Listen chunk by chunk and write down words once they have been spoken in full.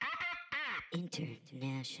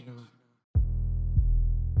International.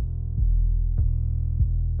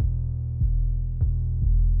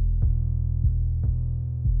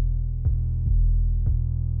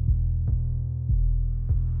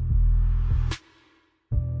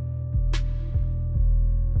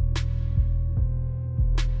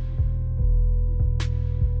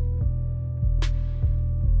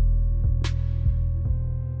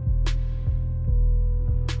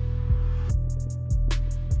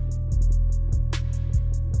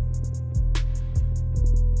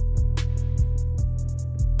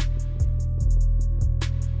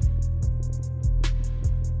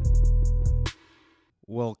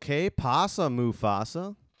 Well, que pasa,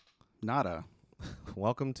 Mufasa? Nada.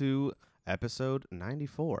 Welcome to episode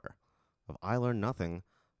 94 of I Learn Nothing,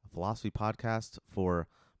 a philosophy podcast for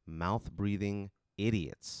mouth-breathing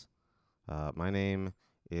idiots. My name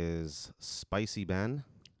is Spicy Ben.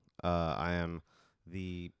 I am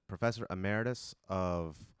the professor emeritus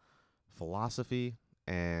of philosophy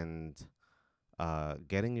and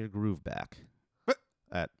getting your groove back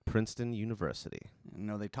at Princeton University.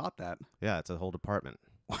 No, they taught that. Yeah, it's a whole department.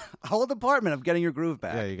 A whole department of getting your groove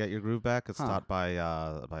back. Yeah, you get your groove back. It's Huh. taught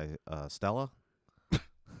by Stella.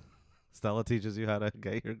 Stella teaches you how to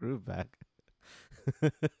get your groove back.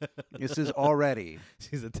 This is already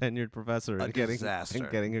She's a tenured professor a in getting disaster.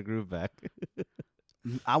 your groove back.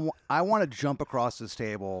 I want to jump across this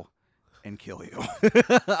table and kill you.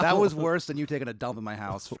 That was worse than you taking a dump in my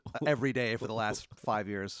house every day for the last 5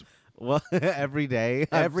 years. Well, every day.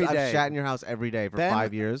 Every I've day. shat in your house every day for Ben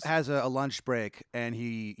 5 years. has a lunch break, and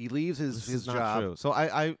he leaves This his is not job, true. So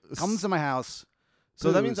I comes to my house.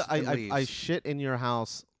 So that means poos, and I leaves. shit in your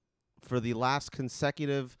house for the last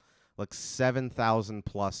consecutive 7,000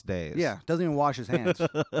 plus days. Yeah, doesn't even wash his hands.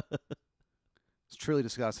 It's truly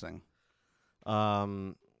disgusting.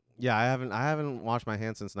 Yeah, I haven't washed my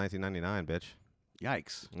hands since 1999, bitch.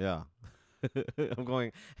 Yikes. Yeah. I'm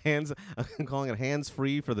calling it hands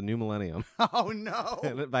free for the new millennium. Oh no.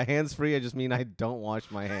 And by hands free, I just mean I don't wash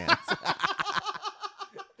my hands.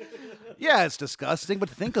 Yeah, it's disgusting, but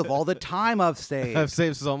think of all the time I've saved. I've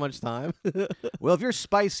saved so much time. Well, if you're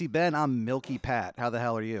Spicy Ben, I'm Milky Pat. How the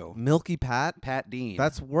hell are you? Milky Pat? Pat Dean.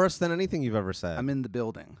 That's worse than anything you've ever said. I'm in the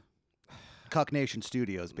building. Cuck Nation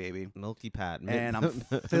Studios, baby. Milky Pat. And I'm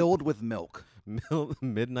filled with milk.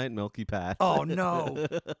 Midnight Milky Pat. Oh, no.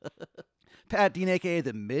 Pat Dean, a.k.a.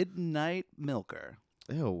 the Midnight Milker.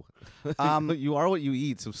 Ew. Um, You are what you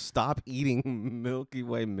eat, so stop eating Milky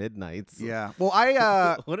Way Midnights. Yeah. Well,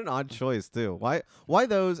 I What an odd choice, too. Why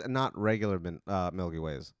those and not regular Milky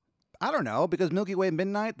Ways? I don't know, because Milky Way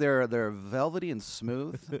Midnight, they're velvety and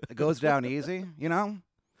smooth. It goes down easy, you know?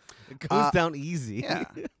 It goes down easy. Yeah.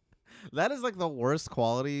 That is the worst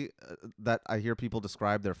quality that I hear people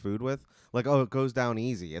describe their food with. Oh, it goes down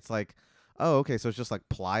easy. It's oh, okay, so it's just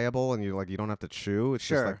pliable and you don't have to chew. It's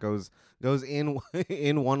Sure. just goes in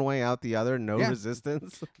in one way, out the other, no Yeah.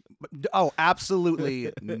 resistance. Oh,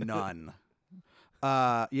 absolutely none.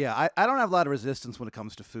 Yeah, I don't have a lot of resistance when it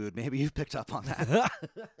comes to food. Maybe you've picked up on that.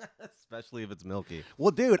 Especially if it's milky.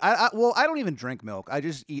 Well, dude, I don't even drink milk. I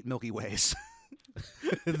just eat Milky Ways.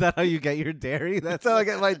 Is that how you get your dairy? That's how I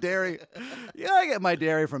get my dairy. Yeah, I get my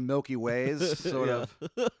dairy from Milky Ways, sort Yeah. of.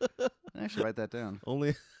 I should write that down.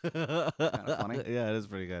 Only Kinda funny. Yeah, it is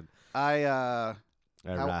pretty good. I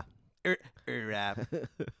Alright.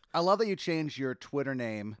 I love that you changed your Twitter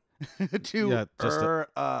name to Yeah, just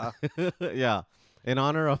yeah, in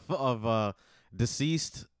honor of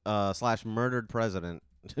deceased / murdered president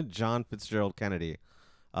John Fitzgerald Kennedy,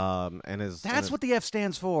 and his. That's what the F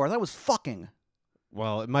stands for. That was fucking.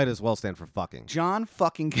 Well, it might as well stand for fucking. John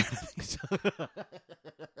fucking Kennedy.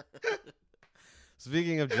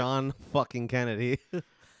 Speaking of John fucking Kennedy,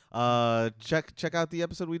 check out the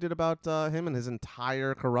episode we did about him and his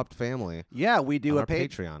entire corrupt family. Yeah, we do on a our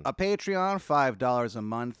Patreon. A Patreon, $5 a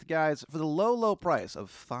month, guys. For the low price of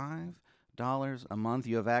 $5 a month,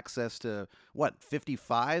 you have access to what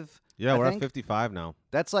 55. Yeah, I we're think? at 55 now.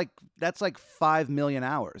 That's like 5 million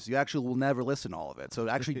hours. You actually will never listen to all of it. So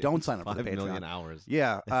actually, don't sign up for the 5 Patreon. million hours.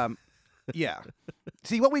 Yeah. Yeah.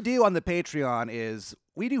 See, what we do on the Patreon is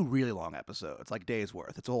we do really long episodes, like days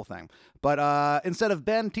worth. It's a whole thing. But instead of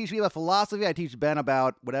Ben teaching me about philosophy, I teach Ben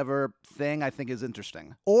about whatever thing I think is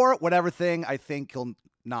interesting or whatever thing I think he'll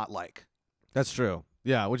not like. That's true.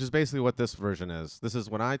 Yeah, which is basically what this version is. This is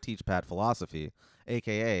when I teach Pat philosophy,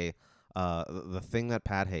 a.k.a. The thing that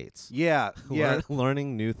Pat hates. Yeah. Yeah.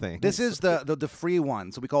 Learning new things. This is the free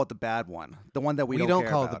one, so we call it the bad one. The one that we don't don't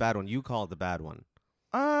care call about. it the bad one. You call it the bad one.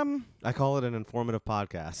 I call it an informative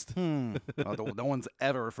podcast. Oh, no one's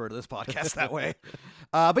ever referred to this podcast that way.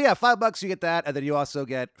 But yeah, $5 you get that, and then you also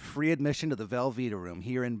get free admission to the Velveeta Room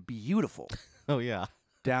here in beautiful Oh yeah,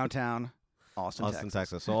 downtown Austin, Austin, Texas.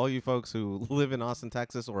 Texas. So all you folks who live in Austin,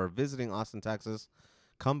 Texas, or are visiting Austin, Texas,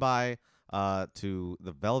 come by to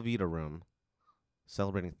the Velveeta Room,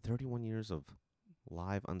 celebrating 31 years of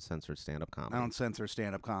live uncensored stand-up comedy. I don't censor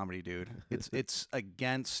stand-up comedy, dude. It's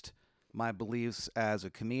against my beliefs as a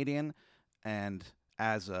comedian and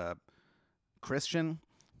as a Christian,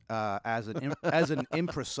 as an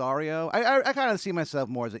impresario. I kind of see myself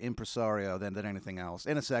more as an impresario than anything else,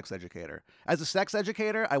 and a sex educator. As a sex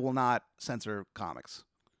educator, I will not censor comics.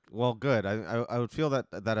 Well, good. I would feel that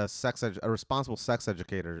a responsible sex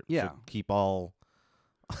educator Yeah. should keep all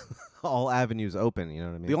avenues open. You know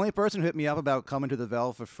what I mean? The only person who hit me up about coming to the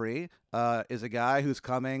Vel for free is a guy who's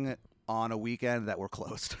coming on a weekend that we're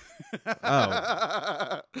closed.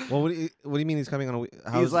 Oh. Well, what do you mean he's coming on a week?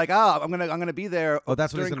 He's like, I'm gonna be there. Oh,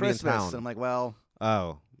 that's when he's during gonna be in Christmas. town. And I'm like, well,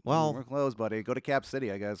 Oh, well, we're closed, buddy. Go to Cap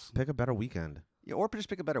City, I guess. pick a better weekend. Yeah, or just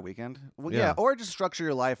pick a better weekend. Well, Yeah. or just structure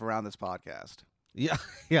your life around this podcast. Yeah,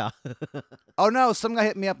 yeah. Oh no, some guy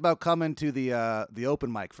hit me up about coming to the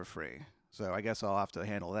open mic for free. So I guess I'll have to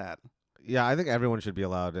handle that. Yeah, I think everyone should be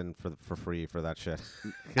allowed in for free for that shit.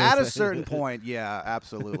 At a certain point, yeah,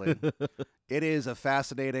 absolutely. It is a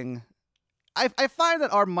fascinating. I find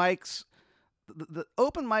that our mics, the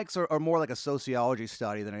open mics are more like a sociology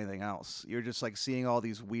study than anything else. You're just like seeing all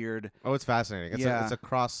these weird. Oh, it's fascinating. Yeah. It's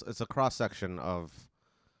a cross section of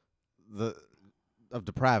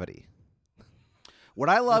depravity. What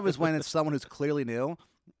I love is when it's someone who's clearly new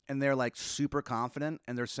and they're like super confident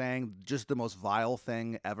and they're saying just the most vile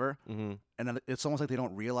thing ever. Mm-hmm. And then it's almost like they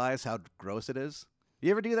don't realize how gross it is. You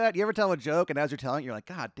ever do that? You ever tell a joke and as you're telling it, you're like,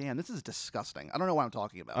 God damn, this is disgusting. I don't know what I'm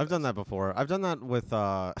talking about. I've done that before. I've done that with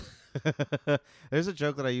there's a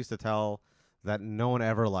joke that I used to tell that no one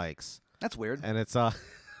ever likes. That's weird. And it's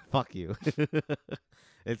fuck you.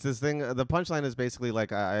 It's this thing. The punchline is basically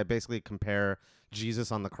like I basically compare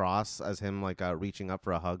Jesus on the cross as him like reaching up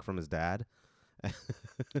for a hug from his dad.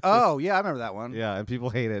 Oh, yeah, I remember that one. Yeah, and people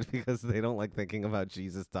hate it because they don't like thinking about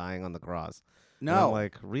Jesus dying on the cross. And No. I'm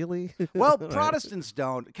like, really? Well, Right. Protestants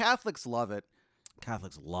don't. Catholics love it.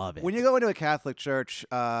 Catholics love it. When you go into a Catholic church,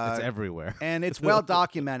 it's everywhere. and it's well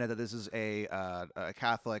documented that this is a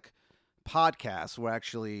Catholic podcast. We're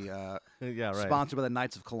actually Yeah, right. sponsored by the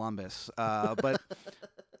Knights of Columbus. But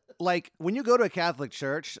like when you go to a Catholic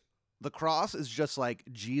church, the cross is just like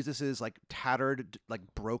Jesus's like tattered, like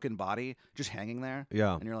broken body just hanging there,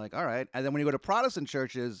 Yeah, and you're like, all right. And then when you go to Protestant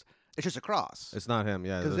churches, it's just a cross it's not him.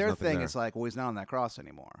 Yeah, because there's their nothing thing there. is like, well, he's not on that cross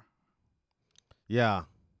anymore. Yeah,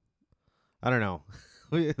 I don't know.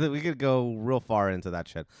 we could go real far into that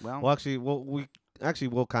shit. Well, Well, actually,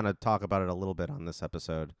 we'll kind of talk about it a little bit on this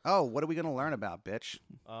episode. oh, what are we gonna learn about, bitch?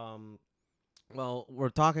 Well, we're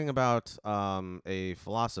talking about a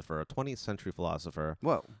philosopher, a 20th century philosopher,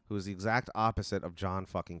 Whoa, who is the exact opposite of John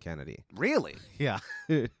fucking Kennedy. really? Yeah.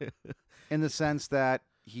 In the sense that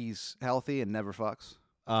he's healthy and never fucks.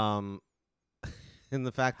 In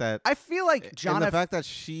the fact that I feel like John in the F. fact that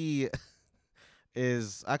she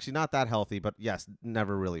is actually not that healthy, but yes,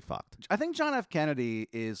 never really fucked. I think John F. Kennedy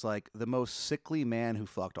is like the most sickly man who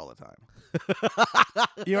fucked all the time.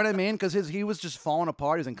 You know what I mean? Because he was just falling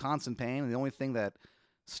apart. He was in constant pain, and the only thing that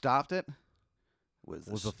stopped it was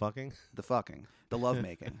Was the fucking? the fucking, the love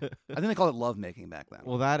making. I think they called it love making back then.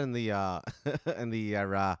 Well, that and the and the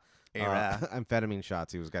Era. amphetamine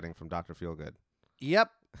shots he was getting from Dr. Feelgood. Yep.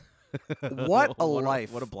 What a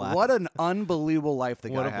life! What a blast! What an unbelievable life the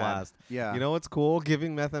guy What a had. blast! Yeah. You know what's cool?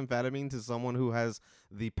 Giving methamphetamine to someone who has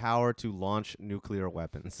the power to launch nuclear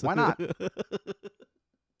weapons. Why not?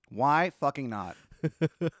 Why fucking not?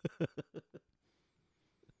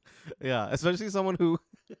 Yeah, especially someone who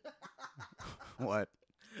What?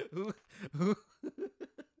 who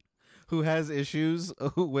who has issues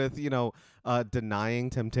with denying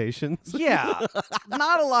temptations. Yeah.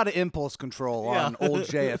 Not a lot of impulse control Yeah. on old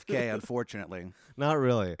JFK, unfortunately. Not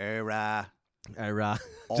really. Era.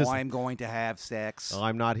 Just, I'm going to have sex.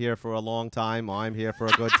 I'm not here for a long time. I'm here for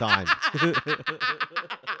a good time.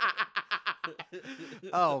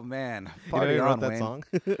 Oh man, You party wrote on, that Wayne.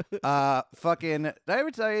 song? Fucking. Did I ever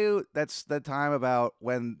tell you that's the time about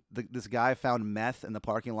when this guy found meth in the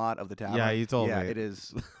parking lot of the tavern? Yeah, you told yeah, me. it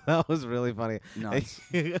is That was really funny. nuts.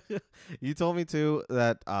 You told me too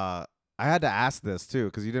that I had to ask this too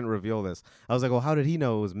because you didn't reveal this. I was like, well, how did he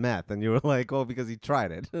know it was meth? And you were like, well, because he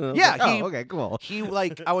tried it. And I was Yeah, like, he- oh, okay, cool. He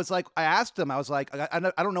like I asked him. I was like, I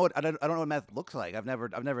don't know what meth looks like. I've never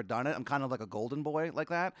done it. I'm kind of like a golden boy like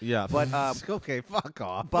that. Yeah, But okay, fuck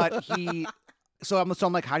off. but he. So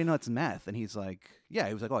I'm like, how do you know it's meth? And he's like, yeah.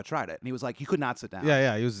 He was like, oh, I tried it. And he was like, he could not sit down.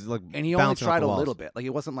 yeah, he was like, And he only bouncing off tried the a walls. little bit. Like it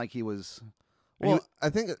wasn't like he was. Well, I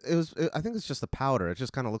think it was. I think it's just the powder. It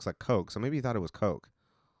just kind of looks like Coke. So maybe he thought it was Coke.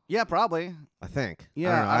 Yeah, probably. I think.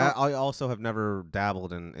 Yeah, I also have never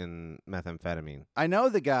dabbled in methamphetamine. I know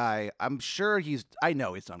the guy. I'm sure I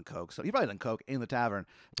know he's done coke. So he probably done coke in the tavern.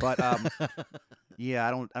 But yeah,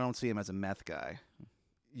 I don't see him as a meth guy.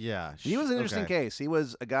 Yeah, He was an interesting case. He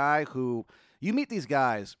was a guy who you meet these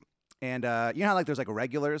guys, and you know how like there's like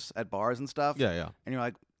regulars at bars and stuff. Yeah. And you're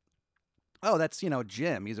like, oh, that's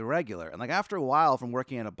Jim. He's a regular. And like after a while from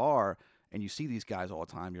working at a bar, and you see these guys all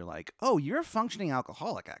the time, you're like, oh, you're a functioning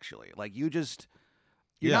alcoholic. Actually, like you're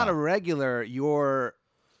not a regular. You're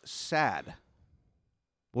sad.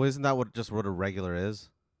 Well, isn't that what a regular is?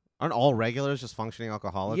 Aren't all regulars just functioning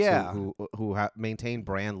alcoholics? Yeah. Who maintain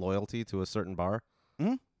brand loyalty to a certain bar?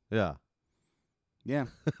 Mhm. Yeah. Yeah,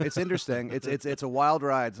 it's interesting. It's a wild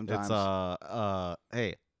ride sometimes. It's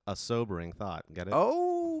hey, a sobering thought. Get it?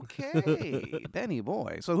 Okay, Benny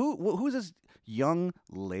boy. So who's this young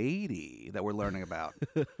lady that we're learning about?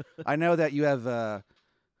 I know that you have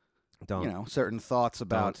Don't. certain thoughts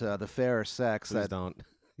about the fairer sex. Please don't.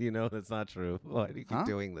 You know that's not true. Why do you keep Huh?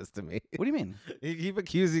 doing this to me? What do you mean? You keep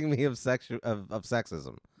accusing me of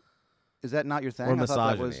sexism Is that not your thing? or I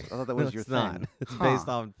thought misogyny. that was your It's thing. not. It's Huh. based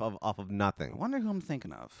off of I nothing. wonder who I'm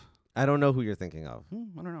thinking of. I don't know who you're thinking of.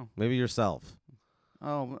 I don't know. Maybe yourself.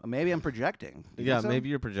 Oh, maybe I'm projecting. You Yeah, think so? maybe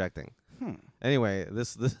you're projecting. Hmm. Anyway,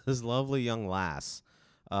 this lovely young lass,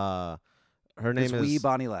 her name This is wee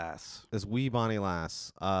Bonnie lass. this wee Bonnie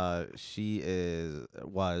lass.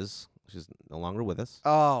 She's no longer with us.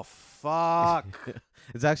 Oh fuck!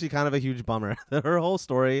 It's actually kind of a huge bummer. Her whole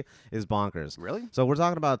story is bonkers. Really? So we're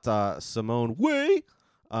talking about Simone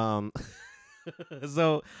Weil.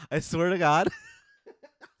 So I swear to God.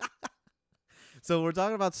 So we're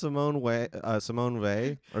talking about Simone Weil. Simone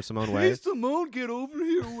Weil. Simone, get over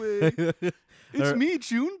here, Way. Her- me,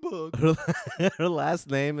 Junebug. Her last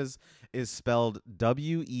name is spelled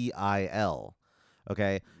Weil.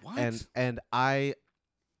 Okay. What? And I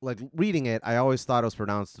like reading it, I always thought it was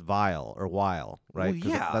pronounced Weil or Weil, right? Well, 'Cause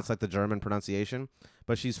yeah. that's like the German pronunciation.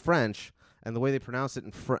 But she's French, and the way they pronounce it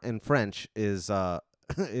in French is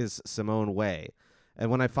is Simone Weil. And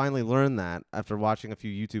when I finally learned that after watching a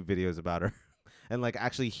few YouTube videos about her and like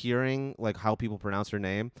actually hearing like how people pronounce her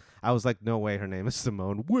name, I was like, no way, her name is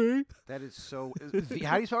Simone Weil. That is so.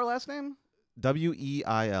 How do you spell her last name? Weil. Weil.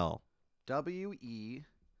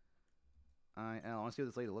 I want to see what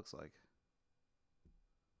this lady looks like.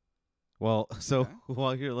 Well, so Okay.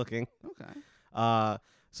 while you're looking, Okay.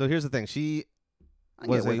 so here's the thing. She I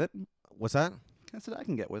can was get with it. what's that? I said I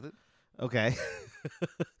can get with it. Okay.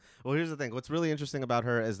 Well, here's the thing. What's really interesting about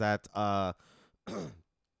her is that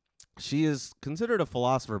she is considered a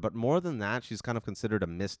philosopher, but more than that, she's kind of considered a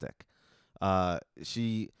mystic.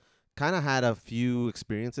 She kind of had a few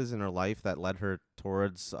experiences in her life that led her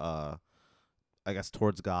towards, I guess,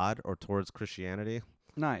 towards God or towards Christianity,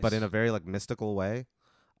 Nice. but in a very like mystical way.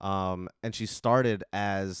 And she started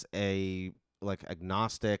as a like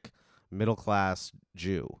agnostic middle class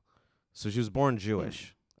Jew. So she was born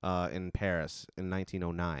Jewish in Paris in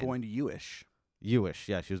 1909. Born Jewish. Jewish,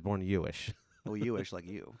 yeah, she was born Jewish. Oh, Jewish like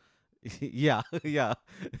you. Yeah.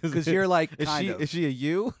 Because you're like is kind she of. is she a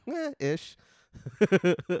you? Ish.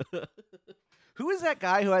 Who is that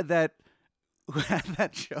guy who had that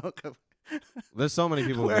joke of There's so many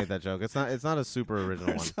people who Where- made that joke. It's not a super original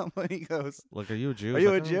where one. somebody goes, Like, are you a Jew? "Are It's you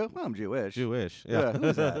a like, Jew?" Well, I'm Jewish. Jewish. Yeah, Yeah. who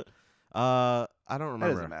is that? I don't That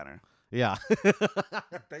remember. doesn't matter. Yeah.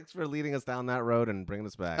 Thanks for leading us down that road and bringing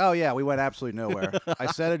us back. Oh yeah, we went absolutely nowhere. I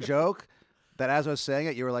said a joke that as I was saying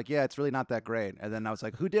it, you were like, "Yeah, it's really not that great," and then I was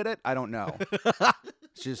like, "Who did it? I don't know."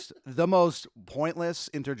 It's just the most pointless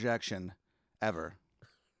interjection ever.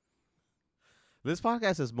 This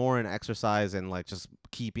podcast is more an exercise in like just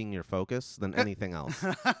keeping your focus than anything else.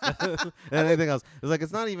 Than anything else. It's like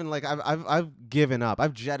it's not even like I've given up.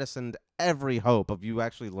 I've jettisoned every hope of you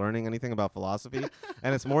actually learning anything about philosophy,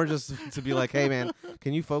 and it's more just to be like, hey man,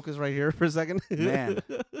 can you focus right here for a second? Man,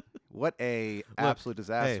 what a absolute Hey,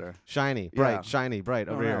 disaster. shiny, Yeah. shiny, bright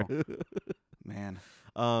Oh, over here. Man.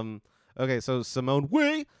 Okay, so Simone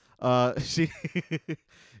Weil,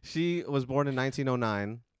 she was born in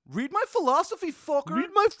 1909. Read my philosophy, fucker. Read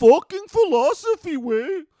my fucking philosophy,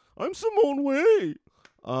 Way. I'm Simone Weil.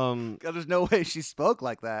 There's no way she spoke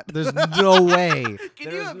like that. There's no way. Can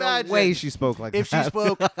There's you imagine no way she spoke like if that. she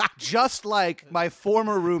spoke just like my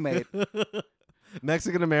former roommate,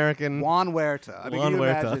 Mexican American Juan Huerta? I mean, Juan can you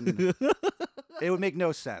Huerta. imagine? It would make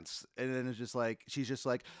no sense. And then it's just like, she's just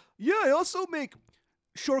like, yeah, I also make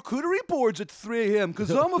charcuterie boards at 3 a.m. because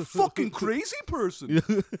I'm a fucking crazy person.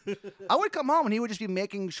 I would come home and he would just be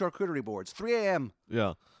making charcuterie boards, 3 a.m.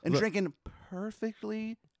 Yeah. and Look, drinking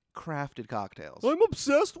perfectly crafted cocktails. I'm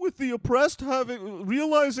obsessed with the oppressed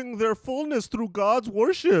realizing their fullness through God's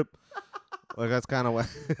worship. Like that's kind of what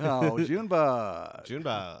Oh, Junebug.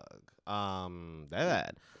 Junebug.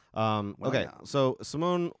 That. Well, Okay, yeah. so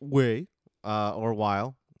Simone Weil, or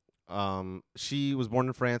Weil, she was born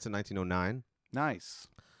in France in 1909, Nice.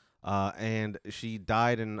 and she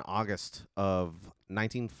died in August of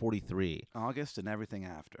 1943. August and everything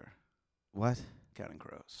after. What? Counting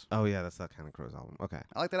Crows. Oh yeah, that's that kind of Crows album. Okay,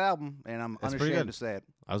 I like that album, and I'm That's pretty unashamed good. to say it.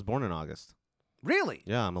 I was born in August. Really?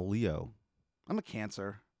 Yeah, I'm a Leo. I'm a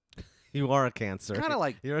Cancer. You are a Cancer. Kind of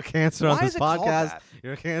like. You're a Cancer Why on this is it called podcast. that?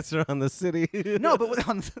 You're a Cancer on the city. No, but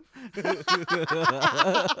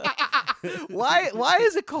why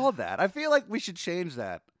is it called that? I feel like we should change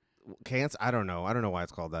that. Cancer? I don't know. I don't know why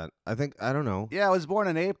it's called that. I don't know. Yeah, I was born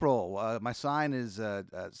in April. My sign is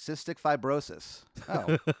cystic fibrosis.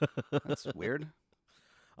 Oh, that's weird.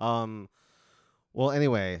 Well,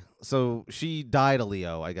 anyway, so she died a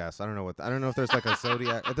Leo, I guess. I don't know if there's like a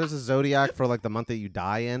zodiac. If there's a zodiac for like the month that you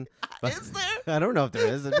die in. But Is there? I don't know if there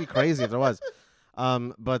is. It'd be crazy if there was.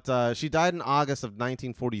 But she died in August of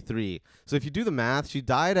 1943. So if you do the math, she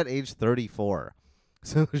died at age 34.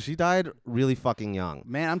 So she died really fucking young.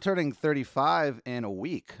 Man, I'm turning 35 in a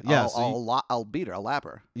week. Yeah, I'll beat her. I'll lap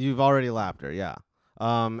her. You've already lapped her, yeah.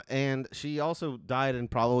 And she also died in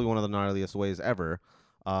probably one of the gnarliest ways ever,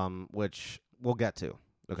 which we'll get to,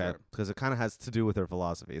 okay? Because it kind of has to do with her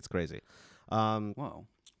philosophy. It's crazy. Whoa.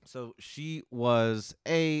 So she was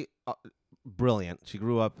brilliant. She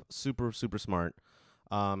grew up super, super smart.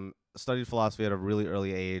 Studied philosophy at a really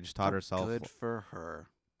early age. Taught herself. Good for her.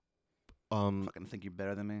 Fucking think you're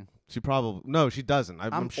better than me. She probably she doesn't.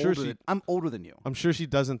 I'm sure I'm older than you. I'm sure she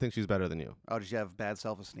doesn't think she's better than you. Oh, does she have bad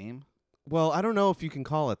self-esteem? Well, I don't know if you can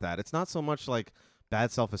call it that. It's not so much like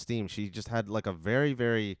bad self-esteem. She just had like a very,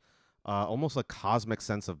 very, almost like cosmic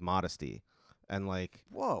sense of modesty, and like,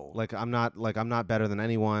 whoa, like I'm not better than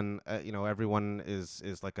anyone. Everyone is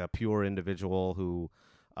like a pure individual who,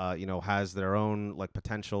 has their own like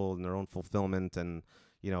potential and their own fulfillment, and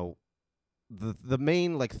the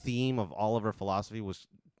main like theme of all of her philosophy was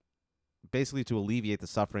basically to alleviate the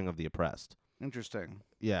suffering of the oppressed. Interesting.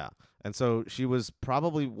 Yeah. And so she was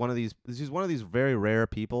probably she's one of these very rare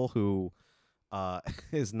people who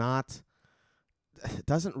didn't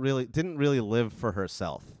really live for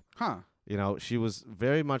herself. Huh. She was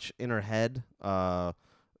very much in her head,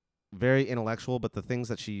 very intellectual, but the things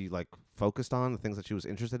that she like focused on, the things that she was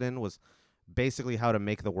interested in was basically how to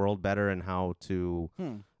make the world better and how to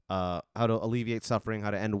alleviate suffering,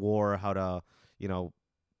 how to end war, how to,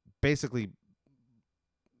 basically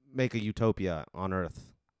make a utopia on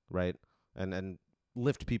Earth, right? And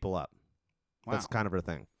lift people up. Wow. That's kind of her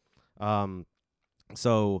thing.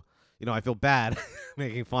 So, I feel bad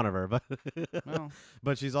making fun of her, but well,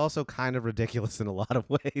 but she's also kind of ridiculous in a lot of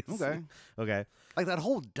ways. Okay. Okay. Like that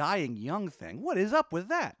whole dying young thing. What is up with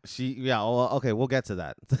that? Okay, we'll get to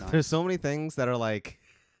that. Nice. There's so many things that are like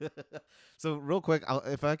So real quick,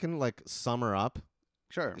 if I can like sum her up,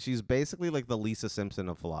 Sure. she's basically like the Lisa Simpson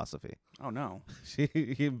of philosophy. Oh no. She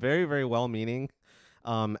very, very well-meaning,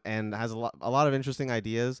 and has a lot of interesting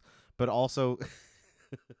ideas, but also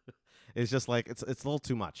it's just like it's a little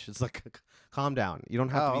too much. It's like calm down. You don't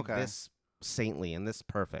have to be this saintly and this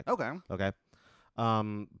perfect. Okay. Okay.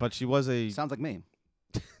 But she was Sounds like me.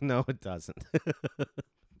 no, it doesn't.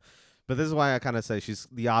 But this is why I kind of say she's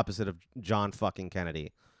the opposite of John fucking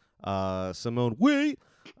Kennedy. Simone Weil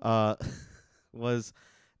was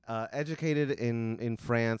educated in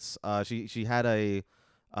France. She had a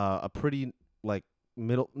pretty like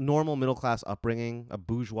normal middle class upbringing, a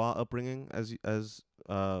bourgeois upbringing, as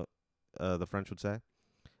the French would say.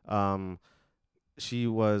 She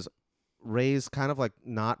was raised kind of like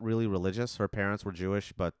not really religious. Her parents were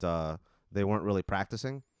Jewish, but they weren't really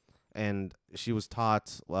practicing, and she was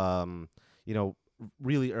taught,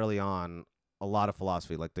 really early on a lot of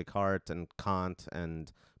philosophy, like Descartes and Kant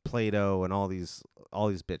and Plato and all these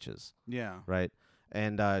bitches. Yeah. Right.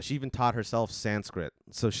 And she even taught herself Sanskrit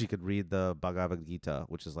so she could read the Bhagavad Gita,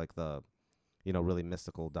 which is like the, really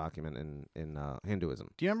mystical document in Hinduism.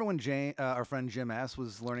 Do you remember when our friend Jim S.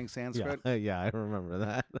 was learning Sanskrit? Yeah, I remember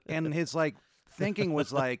that. And his like thinking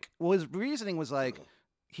was like, well, his reasoning was like,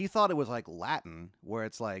 he thought it was like Latin, where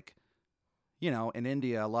it's like, in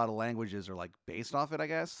India, a lot of languages are like based off it, I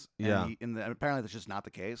guess. Yeah. And apparently that's just not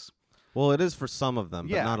the case. Well, it is for some of them,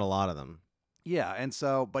 but Yeah. not a lot of them. Yeah, and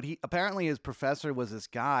so, but apparently his professor was this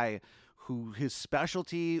guy who his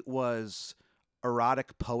specialty was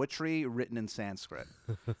erotic poetry written in Sanskrit.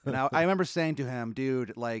 And I remember saying to him,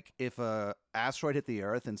 dude, like if a asteroid hit the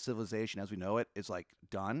Earth and civilization as we know it is like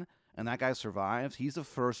done, and that guy survives, he's the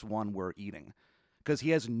first one we're eating because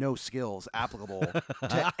he has no skills applicable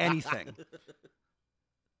to anything.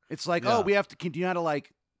 It's like, Yeah. oh, do you know how to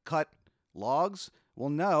like cut logs? Well,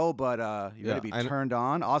 no, but you got to be turned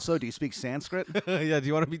on. Also, do you speak Sanskrit? Yeah, do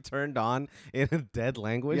you want to be turned on in a dead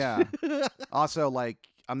language? Yeah. Also, like,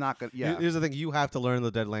 I'm not going to, yeah. Here's the thing, you have to learn the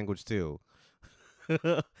dead language too.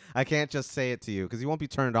 I can't just say it to you because you won't be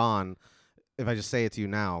turned on if I just say it to you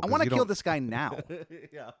now. I want to kill this guy now.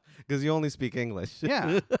 Yeah, because you only speak English.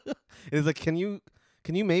 Yeah. It's like, can you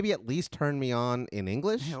maybe at least turn me on in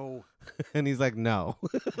English? No. And he's like, no.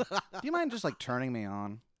 Do you mind just like turning me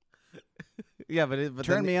on? Yeah, but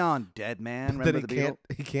Turn then, me on, dead man. but then Remember the Beatles?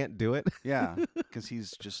 he can't do it. Yeah, because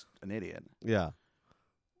he's just an idiot. Yeah.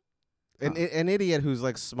 Huh. An idiot who's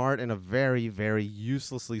like smart in a very, very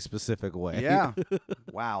uselessly specific way. Yeah.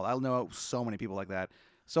 Wow, I know so many people like that.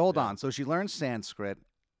 So hold on. So she learns Sanskrit.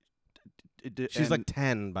 She's like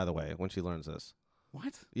 10, by the way, when she learns this.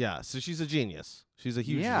 What? Yeah, so she's a genius. She's a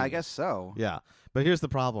huge Yeah, I genius. guess so. Yeah, but here's the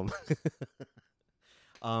problem.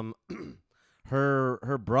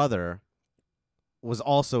 Her brother was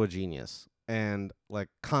also a genius and like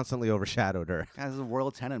constantly overshadowed her. Guys, this is the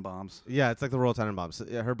Royal Tenenbaums. Yeah, it's like the Royal Tenenbaums.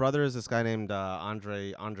 Yeah, her brother is this guy named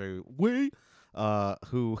Andre Wei,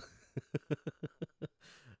 who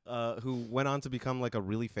who went on to become like a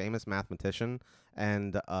really famous mathematician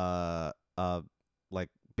and like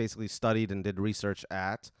basically studied and did research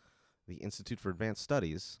at the Institute for Advanced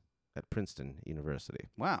Studies at Princeton University.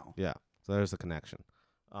 Wow. Yeah, so there's the connection.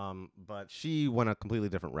 But she went a completely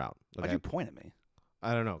different route. Why'd Okay? you point at me?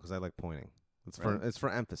 I don't know because I like pointing. Really? It's for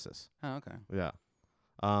emphasis. Oh, okay. Yeah.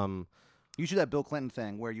 You should do that Bill Clinton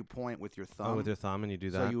thing where you point with your thumb. Oh, with your thumb and you do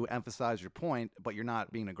So that. you emphasize your point, but you're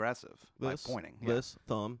not being aggressive by pointing. Yeah. This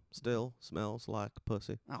thumb still smells like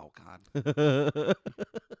pussy. Oh, God.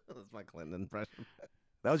 That's my Clinton impression.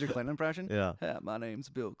 That was your Clinton impression? Yeah. Hey, my name's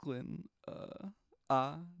Bill Clinton.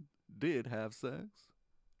 I did have sex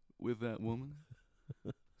with that woman.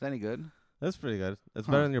 Is that any good? That's pretty good. It's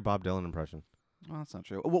Huh. better than your Bob Dylan impression. Well, that's not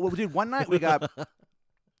true. Well, dude, one night we got...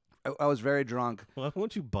 I was very drunk. Why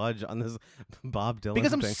won't you budge on this Bob Dylan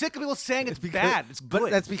Because I'm thing? sick of people saying it's because- bad. It's But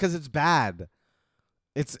good. that's because it's bad.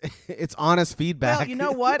 It's honest feedback. Well, you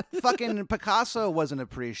know what? Fucking Picasso wasn't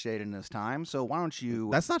appreciated in his time, so why don't you...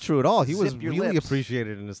 That's not true at all. He was Zip your really lips.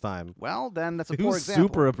 appreciated in his time. Well, then that's a He poor was example.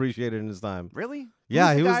 super appreciated in his time. Really? Yeah,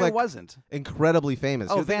 Who's he the was guy like who wasn't. incredibly famous.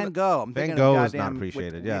 He Oh, was thinking Van Gogh. I'm Van thinking Gogh of is not goddamn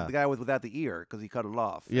appreciated, with yeah. the guy without the ear because he cut it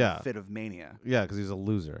off. in a Yeah. fit of mania. Yeah, because he's a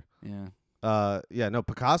loser. Yeah. Yeah, no,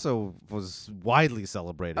 Picasso was widely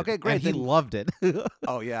celebrated. Okay, great, And he then- loved it.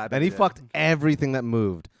 Oh yeah. I bet And he did. fucked everything that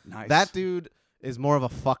moved. Nice. That dude is more of a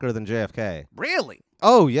fucker than JFK. Really?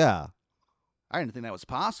 Oh, yeah. I didn't think that was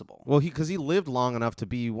possible. Well, because he lived long enough to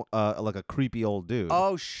be like a creepy old dude.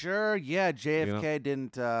 Oh sure, yeah. JFK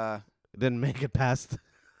didn't. Didn't make it past.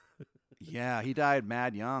 Yeah, he died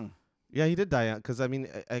mad young. Yeah, he did die because I mean,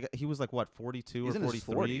 he was like what 42 He's or in his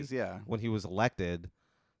 43 40s. Yeah. when he was elected.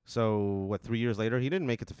 So what? 3 years later, he didn't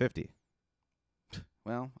make it to 50.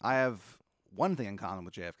 Well, I have one thing in common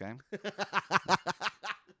with JFK.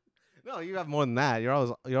 No, you have more than that. You're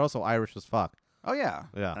also Irish as fuck. Oh yeah.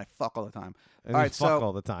 Yeah, And I fuck all the time. and all you right, fuck so-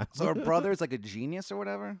 all the time. So her brother's like a genius or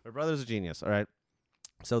whatever. Her brother's a genius. All right.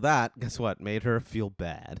 So that, guess what, made her feel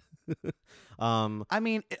bad. I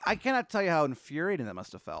mean, I cannot tell you how infuriating that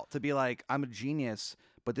must have felt to be like, I'm a genius,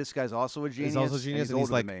 but this guy's also a genius. He's also a genius, and he's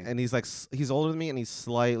older like, than me. and he's like, he's older than me, and he's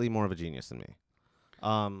slightly more of a genius than me.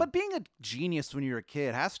 But being a genius when you're a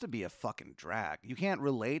kid has to be a fucking drag. You can't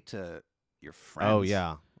relate to your friends. Oh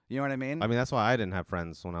yeah, You know what I mean? I mean that's why I didn't have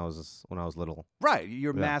friends when I was little. Right.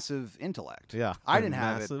 Your Yeah. massive intellect. Yeah, I a didn't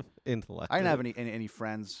have it. massive intellect. I didn't have any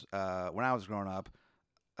friends when I was growing up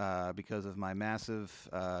because of my massive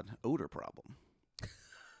odor problem.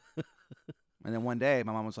 And then one day,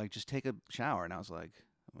 my mom was like, "Just take a shower," and I was like,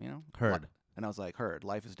 Heard. And I was like, "Heard.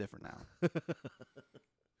 Life is different now."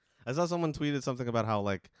 I saw someone tweeted something about how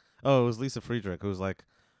like, oh, it was Lisa Friedrich who was like,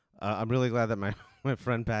 I'm really glad that my my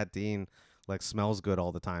friend Pat Dean like smells good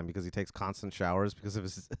all the time because he takes constant showers because of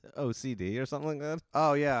his OCD or something like that.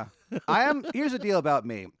 Oh yeah, I am. Here's the deal about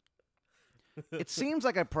me. It seems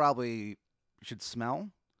like I probably should smell,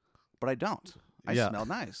 but I don't. I Yeah. smell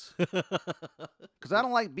nice. Because I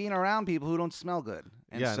don't like being around people who don't smell good.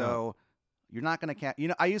 And Yeah, I know. so you're not going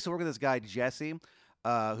to I used to work with this guy, Jesse,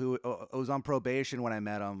 who was on probation when I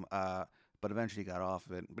met him, but eventually got off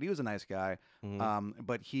of it. But he was a nice guy. Mhm.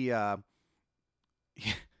 But he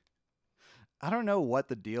I don't know what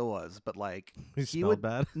the deal was, but like He he smelled would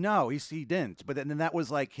bad. no, he didn't. But then that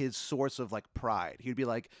was like his source of like pride. He'd be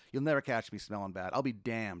like, "You'll never catch me smelling bad. I'll be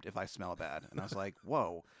damned if I smell bad." And I was like,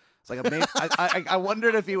 "Whoa." It's like I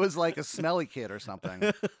wondered if he was like a smelly kid or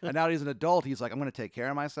something. And now he's an adult. He's like, "I'm going to take care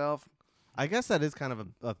of myself." I guess that is kind of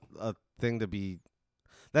a thing to be.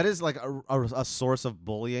 That is like a source of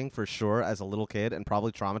bullying for sure as a little kid, and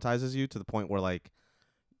probably traumatizes you to the point where like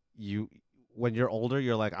you, when you're older,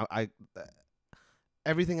 you're like I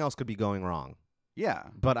everything else could be going wrong, Yeah.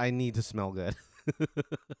 but I need to smell good.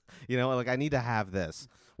 You know, like I need to have this,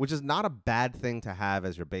 which is not a bad thing to have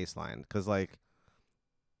as your baseline, because like,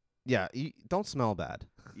 yeah, you don't smell bad,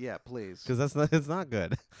 Yeah, please. because it's not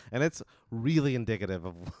good, and it's really indicative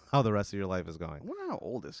of how the rest of your life is I going. wonder how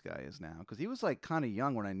old this guy is now, because he was like kind of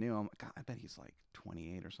young when I knew him. God, I bet he's like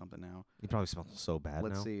 28 or something now. You probably smell so bad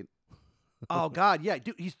Let's now. see. Oh God, yeah,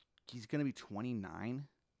 dude, he's gonna be 29.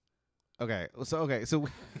 Okay, so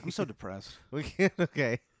I'm so depressed. we can't.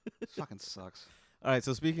 Okay, It fucking sucks. all right.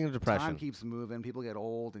 So speaking of Time depression, keeps moving. People get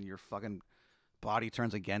old, and your fucking body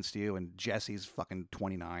turns against you. And Jesse's fucking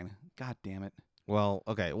 29. God damn it.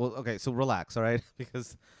 okay. So relax, all right,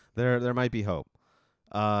 because there might be hope.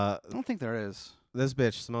 I don't think there is. This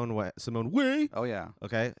bitch Simone Way. Oh yeah.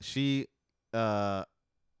 Okay, she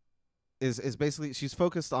is basically, she's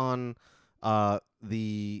focused on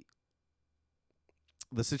the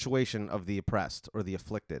situation of the oppressed or the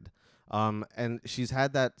afflicted, and she's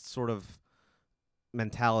had that sort of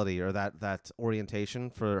mentality or that orientation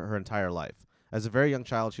for her entire life. As a very young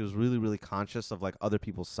child, she was really conscious of like other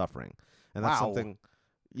people's suffering, and that's Wow. something.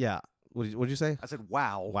 Yeah. What'd you say? I said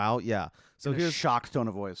wow. Wow. Yeah. So In a here's shocked tone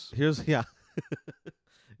of voice. yeah.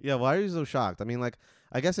 Yeah, why are you so shocked? I mean, like,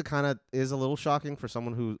 I guess it kind of is a little shocking for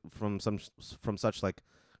someone who from such like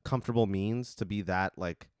comfortable means to be that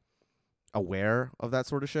like aware of that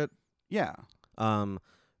sort of shit. Yeah.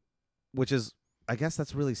 Which is, I guess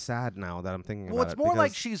that's really sad now that I'm thinking Well, about it's it. more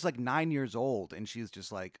like because she's like 9 years old, and she's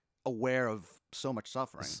just like aware of so much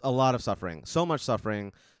suffering. a lot of suffering, so much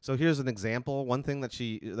suffering. So here's an example. One thing that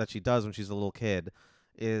she does when she's a little kid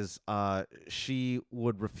is she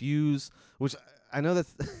would refuse, which I know that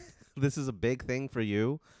this is a big thing for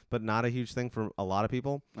you, but not a huge thing for a lot of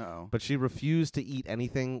people. Uh-oh. But she refused to eat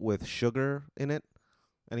anything with sugar in it,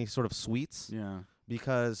 any sort of sweets, Yeah.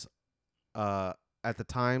 because at the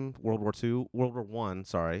time, World War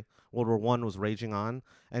One was raging on,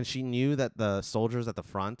 and she knew that the soldiers at the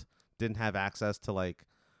front didn't have access to like,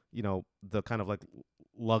 you know, the kind of like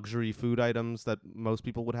luxury food items that most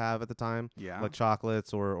people would have at the time, Yeah. like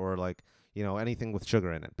chocolates or like, you know, anything with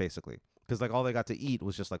sugar in it, basically. Because like all they got to eat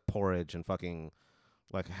was just like porridge and fucking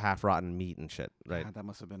like half rotten meat and shit, right? God, that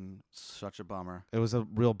must have been such a bummer. It was a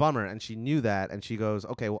real bummer, and she knew that, and she goes,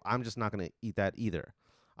 "Okay, well, I'm just not gonna eat that either.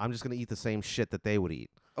 I'm just gonna eat the same shit that they would eat."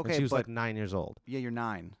 Okay, and she was but like 9 years old. yeah, you're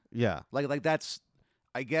 9. Yeah, Like that's.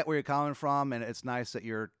 I get where you're coming from, and it's nice that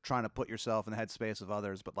you're trying to put yourself in the headspace of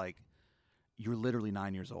others, but like, you're literally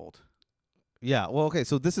 9 years old. yeah. Well, okay,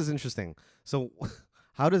 so this is interesting. So,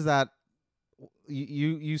 how does that?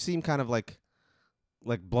 You seem kind of like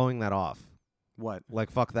blowing that off. What?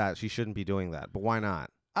 Like fuck that. She shouldn't be doing that. But why not?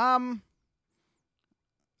 I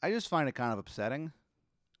just find it kind of upsetting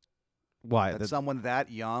Why? that someone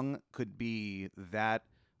that young could be that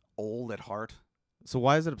old at heart. So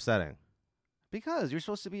why is it upsetting? Because you're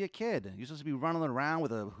supposed to be a kid. You're supposed to be running around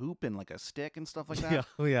with a hoop and like a stick and stuff like that. Yeah,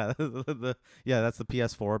 oh, yeah. That's the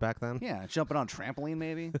PS4 back then. Yeah, jumping on trampoline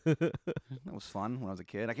maybe. That was fun when I was a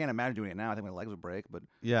kid. I can't imagine doing it now. I think my legs would break, but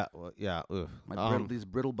Yeah, well, yeah. Ugh. these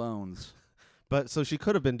brittle bones. But so she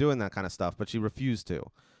could have been doing that kind of stuff, but she refused to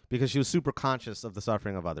because she was super conscious of the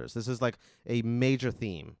suffering of others. This is like a major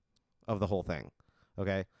theme of the whole thing.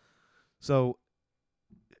 Okay. So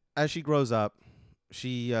as she grows up,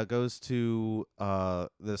 she goes to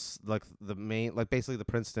this like the main, like basically the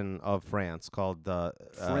Princeton of France, called the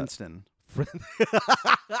Princeton.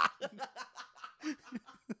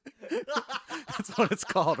 That's what it's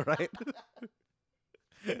called, right?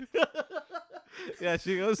 Yeah,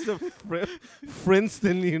 she goes to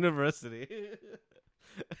Princeton University.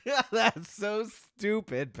 That's so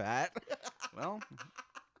stupid, Pat. Well,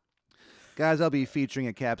 guys, I'll be featuring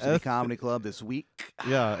at Cap City Comedy Club this week.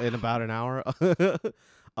 Yeah, in about an hour.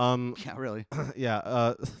 Yeah, really.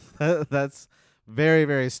 Yeah, that's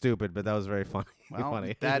very stupid, but that was very funny. Well,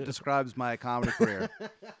 funny. that describes my comedy career.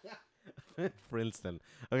 Princeton.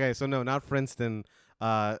 Okay, so no, not Princeton.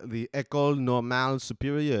 The École Normale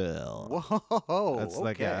Supérieure. Whoa. That's okay.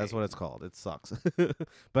 like, yeah, that's what it's called. It sucks.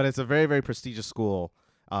 But it's a very, very prestigious school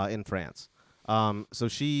in France. So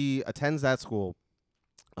she attends that school.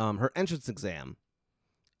 Her entrance exam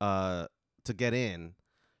to get in,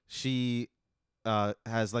 she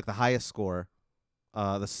has like the highest score.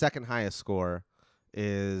 The second highest score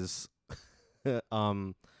is a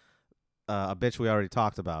bitch we already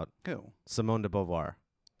talked about, Who? Simone de Beauvoir.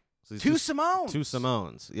 So these Two Simones. two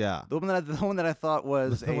Simones, yeah. The one that I thought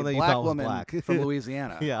was The a one that you black thought was woman black. from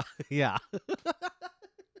Louisiana. Yeah, yeah.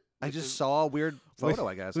 I just saw a weird photo.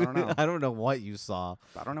 I guess I don't know. I don't know what you saw.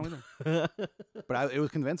 I don't know either. But it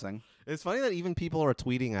was convincing. It's funny that even people are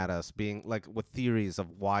tweeting at us, being like with theories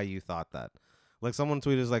of why you thought that. Like someone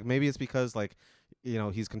tweeted like maybe it's because like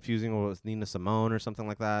he's confusing her with Nina Simone or something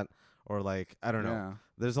like that, or like I don't know. Yeah.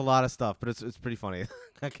 There's a lot of stuff, but it's pretty funny.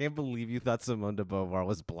 I can't believe you thought Simone de Beauvoir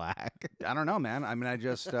was black. I don't know, man. I mean, I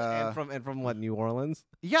just and from what, New Orleans?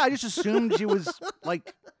 yeah, I just assumed she was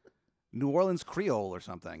like New Orleans Creole or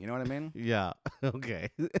something. You know what I mean? Yeah. Okay.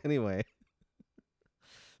 Anyway,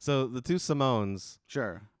 so the two Simones,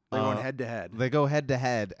 Sure. They're going head to head. they go head to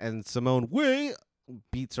head, and Simone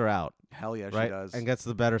beats her out, Hell yeah, right? she does. And gets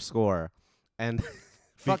the better score. And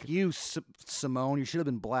Fuck you, Simone. You should have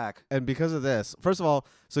been black. and because of this, first of all,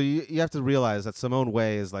 so you have to realize that Simone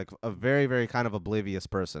Weil is like a very, very kind of oblivious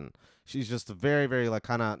person. She's just a very, very like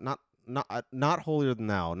kind of not holier than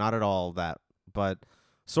thou, not at all that, but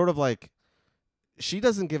sort of like she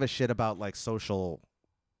doesn't give a shit about like social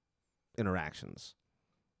interactions,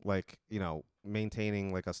 like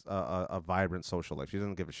maintaining like a vibrant social life. She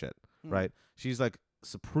doesn't give a shit, right? She's like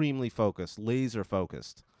supremely focused, laser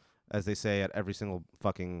focused, as they say at every single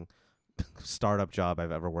fucking startup job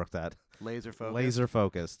I've ever worked at. Laser focus. Laser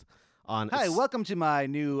focused on. Hi, welcome to my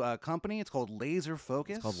new company. It's called Laser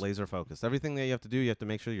Focus. It's called laser focused. Everything that you have to do, you have to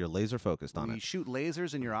make sure you're laser focused on We it. shoot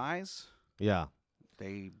lasers in your eyes. Yeah.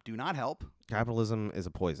 They do not help. Capitalism is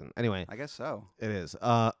a poison. Anyway, I guess so. it is.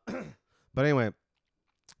 But anyway,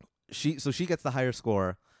 she gets the higher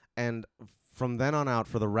score, and from then on out,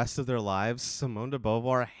 for the rest of their lives, Simone de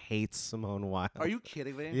Beauvoir hates Simone Weil. Are you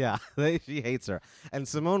kidding me? Yeah, she hates her, and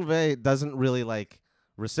Simone Weil doesn't really like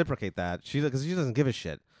reciprocate that. Because she doesn't give a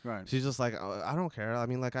shit. Right. She's just like, oh, I don't care. I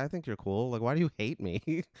mean, like, I think you're cool. Like, why do you hate me?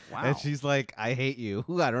 Wow. And she's like, I hate you.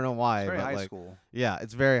 I don't know why. It's very but high like, school. yeah,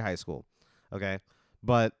 it's very high school. Okay,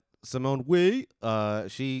 but Simone Weil,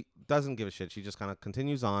 she doesn't give a shit. She just kind of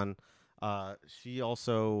continues on. She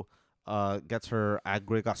also gets her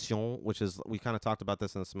agrégation, which is, we kind of talked about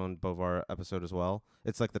this in the Simone Beauvoir episode as well.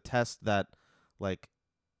 It's like the test that, like,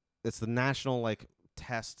 it's the national like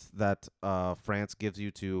test that France gives you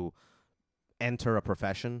to enter a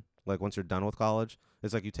profession. Like once you're done with college,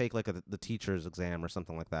 it's like you take like the teacher's exam or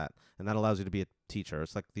something like that, and that allows you to be a teacher.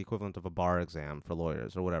 It's like the equivalent of a bar exam for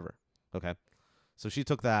lawyers or whatever. Okay, so she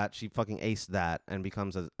took that, she fucking aced that, and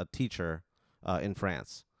becomes a teacher in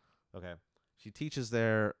France. Okay, she teaches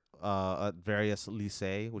there at various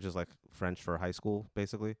lycées, which is like French for high school,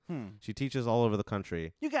 basically. She teaches all over the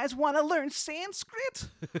country. You guys want to learn Sanskrit?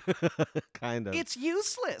 Kind of. It's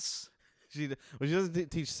useless. She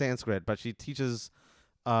doesn't teach Sanskrit, but she teaches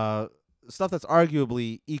stuff that's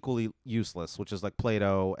arguably equally useless, which is like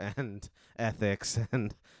Plato and ethics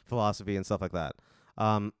and philosophy and stuff like that.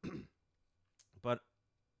 But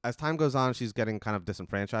as time goes on, she's getting kind of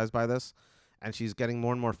disenfranchised by this, and she's getting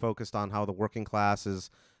more and more focused on how the working class is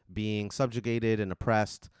being subjugated and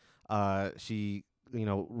oppressed. She,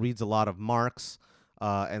 reads a lot of Marx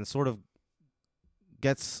and sort of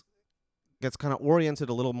gets kind of oriented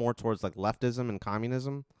a little more towards like leftism and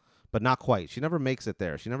communism, but not quite. She never makes it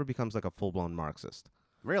there. She never becomes like a full-blown Marxist.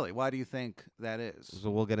 Really? Why do you think that is? So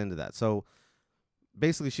we'll get into that. So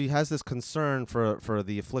basically, she has this concern for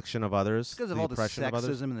the affliction of others, Because of the all the oppression of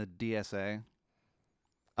others. sexism in the DSA.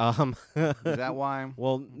 Is Is that why?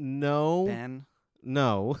 Well, no, Ben,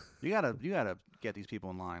 no. you gotta get these people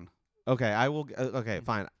in line. Okay, I will. Okay,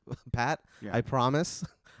 fine, Pat. Yeah. I promise,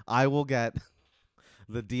 I will get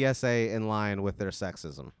the DSA in line with their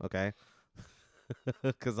sexism. Okay,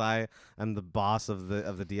 because I am the boss of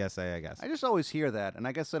the DSA, I guess. I just always hear that, and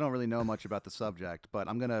I guess I don't really know much about the subject, but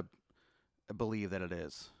I'm gonna believe that it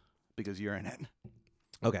is because you're in it.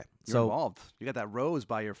 Okay, You're so involved. You got that rose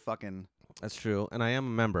by your fucking. that's true, and I am a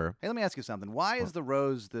member. Hey, let me ask you something. Why is the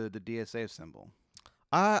rose the DSA symbol?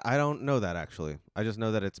 I don't know that actually. I just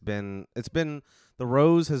know that it's been the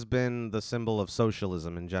rose has been the symbol of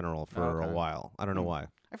socialism in general for a Okay. while. I don't know why.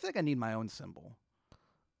 I feel like I need my own symbol.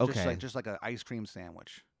 Okay, Just like an ice cream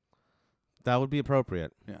sandwich. that would be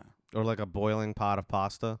appropriate, Yeah. or like a boiling pot of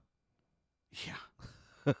pasta.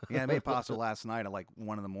 Yeah. Yeah, I made pasta last night at like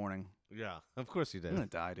 1 in the morning. Yeah, of course you I'm gonna did.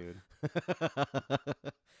 die, dude.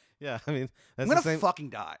 Yeah, I mean I'm that's the gonna same. fucking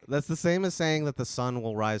die. That's the same as saying that the sun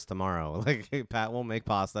will rise tomorrow. Like, hey, Pat will make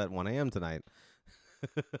pasta at 1 a.m. tonight.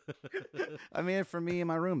 I made it for me and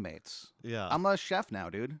my roommates. Yeah, I'm a chef now,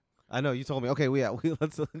 dude. I know you told me. Okay,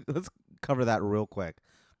 let's cover that real quick.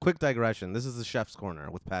 Quick digression. This is the Chef's Corner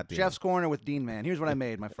with Pat. Dean. Chef's Corner with Dean Man. Here's what I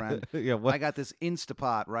made, my friend. Yeah, what? I got this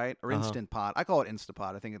Instapot, right? Or Uh-huh. Instant Pot. I call it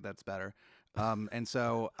Instapot. I think that's better. And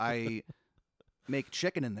so I make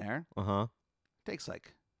chicken in there. Uh huh. Takes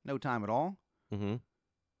like no time at all. Mm-hmm.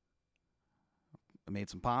 I made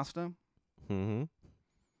some pasta, Mm-hmm.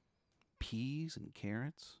 peas and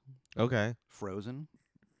carrots, Okay. frozen.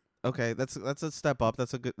 Okay. That's a step up.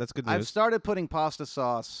 That's good news. I've started putting pasta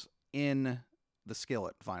sauce in the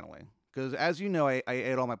skillet finally, because as you know, I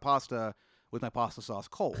ate all my pasta with my pasta sauce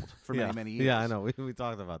cold for yeah. many years. Yeah, I know. We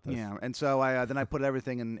talked about this. Yeah, and so I then I put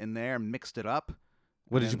everything in there and mixed it up.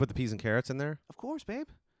 What and did you then- put the peas and carrots in there? Of course, babe.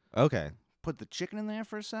 Okay. Put the chicken in there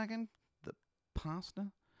for a second, the pasta,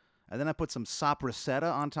 and then I put some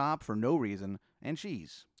sopressata on top for no reason, and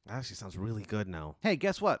cheese. That actually sounds really good now. Hey,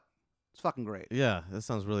 guess what? It's fucking great. Yeah, that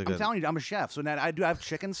sounds really good. I'm telling you, I'm a chef, so now I do have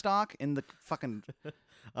chicken stock in the fucking.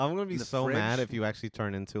 I'm gonna be in the so mad fridge. if you actually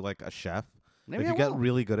turn into like a chef. Maybe if I you get will.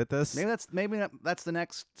 really good at this. Maybe that's the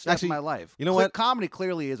next step Actually, in my life. you know what? Comedy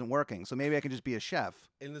clearly isn't working, so maybe I can just be a chef.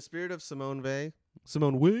 In the spirit of Simone Weil,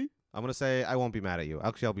 I'm gonna say I won't be mad at you.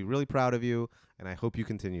 Actually, I'll be really proud of you, and I hope you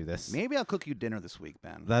continue this. Maybe I'll cook you dinner this week,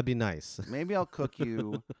 Ben. That'd be nice. Maybe I'll cook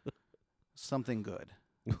you something good.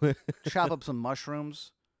 Chop up some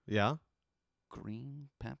mushrooms, Yeah, green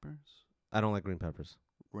peppers, I don't like green peppers.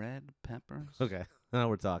 red peppers. Okay, now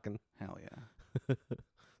we're talking. Hell yeah.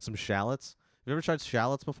 Some shallots. Have you ever tried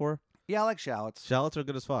shallots before? Yeah, I like shallots, Shallots are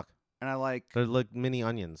good as fuck. and I like. They're like mini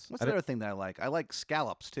onions. What's I the don't- other thing that I like? I like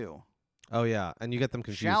scallops too. Oh yeah, and you get them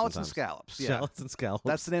confused. Shallots and sometimes. scallops. Yeah, Shallots and scallops.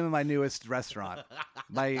 that's the name of my newest restaurant.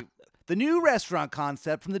 The new restaurant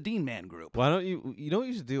concept from the Dean Man Group. Why don't you? You know what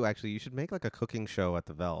you should do? Actually, you should make like a cooking show at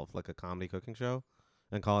the Velve, like a comedy cooking show,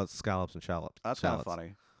 and call it Scallops and Shallops. That's kind of Shallots.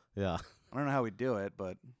 funny. Yeah. I don't know how we do it,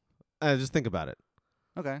 but Just think about it.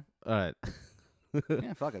 okay. All right.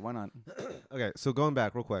 Yeah, fuck it. Why not? Okay, so going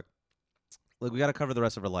back real quick, like we got to cover the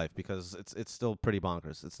rest of her life because it's still pretty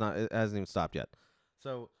bonkers. It hasn't even stopped yet.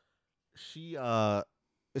 So she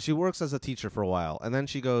works as a teacher for a while, and then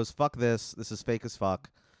she goes, "Fuck this. This is fake as fuck."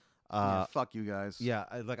 Yeah, fuck you guys. Yeah,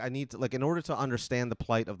 I need to in order to understand the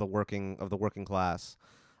plight of the working class,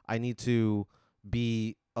 I need to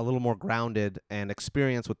be a little more grounded and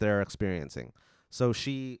experience what they're experiencing. So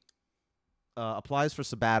she applies for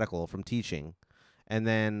sabbatical from teaching, and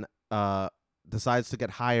then decides to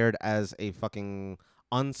get hired as a fucking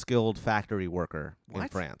unskilled factory worker in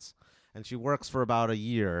What? France. And she works for about a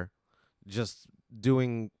year just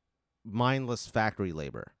doing mindless factory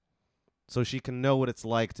labor. So she can know what it's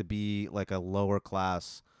like to be like a lower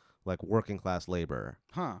class, like working class laborer.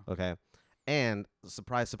 Huh. Okay. And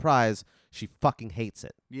surprise, surprise, she fucking hates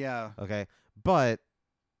it. Yeah. Okay. But,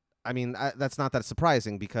 I mean, that's not that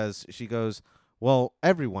surprising because she goes, well,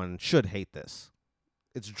 everyone should hate this.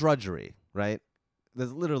 It's drudgery, right?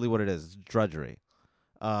 That's literally what it is. It's drudgery.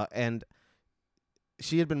 And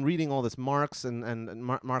she had been reading all this Marx, and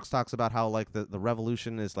Marx talks about how, like, the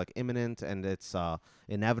revolution is, like, imminent and it's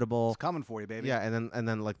inevitable. It's coming for you, baby. Yeah, and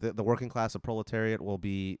then like the working class of proletariat will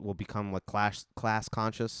become like class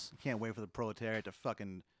conscious. Can't wait for the proletariat to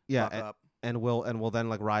fucking Yeah, fuck up. and will then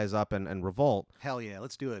like rise up and revolt. Hell yeah,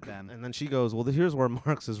 let's do it, Ben. And then she goes, well, here's where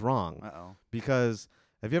Marx is wrong, Uh-oh. because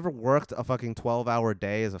have you ever worked a fucking 12-hour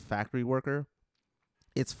day as a factory worker?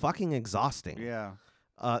 It's fucking exhausting. Yeah.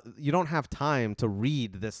 You don't have time to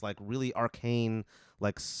read this like really arcane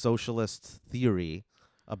like socialist theory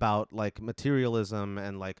about like materialism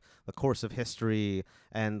and like the course of history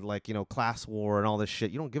and like, you know, class war and all this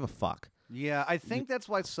shit. You don't give a fuck. Yeah, I think that's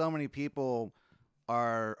why so many people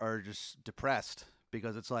are just depressed,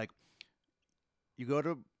 because it's like you go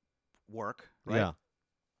to work, right? Yeah.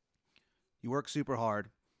 You work super hard,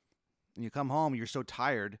 and you come home, you're so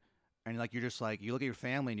tired, and like you're just like you look at your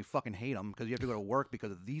family and you fucking hate them because you have to go to work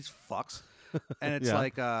because of these fucks, and it's Yeah.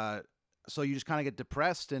 like so you just kind of get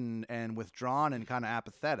depressed and withdrawn and kind of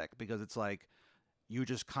apathetic, because it's like you're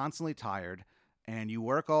just constantly tired, and you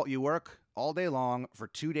work all day long for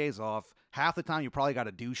 2 days off. Half the time you probably got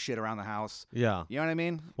to do shit around the house. Yeah. You know what I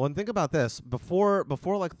mean? Well, and think about this. Before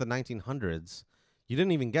like the 1900s, you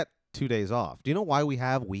didn't even get 2 days off. Do you know why we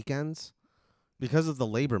have weekends? Because of the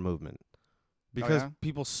labor movement. Because yeah?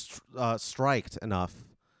 people striked enough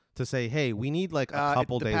to say, hey, we need like a The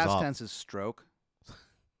couple days past off. tense is stroke.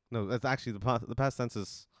 No, that's actually the past tense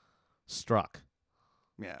is struck.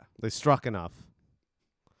 Yeah. They struck enough.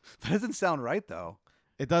 That doesn't sound right, though.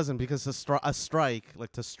 It doesn't, because a strike,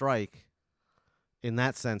 like to strike, in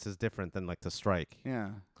that sense is different than like to strike. Yeah.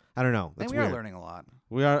 I don't know. And That's we weird. are learning a lot.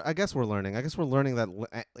 We are. I guess we're learning. I guess we're learning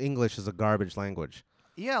that English is a garbage language.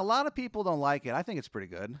 Yeah, a lot of people don't like it. I think it's pretty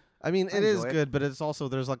good. I mean, I it is enjoy it. good, but it's also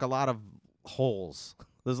there's like a lot of holes.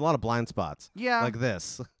 There's a lot of blind spots. Yeah. Like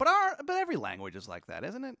this. But every language is like that,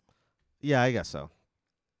 isn't it? Yeah, I guess so.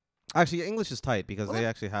 Actually, English is tight because Well, they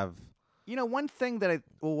actually have. You know, one thing that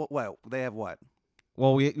what they have what?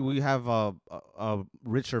 Well, we have a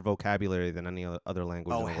richer vocabulary than any other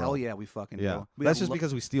language. Oh in the hell world. yeah, we fucking Yeah, do. We that's got just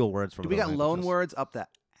because we steal words from. we other got loan languages. words up the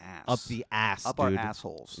ass. Up the ass, up dude. our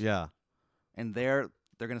assholes. Yeah, And they're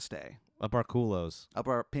gonna stay. up our culos. Up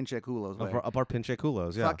our pinche culos. Up our pinche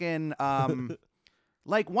culos. Yeah. Fucking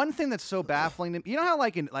like one thing that's so baffling to you know how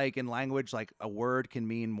like in language like a word can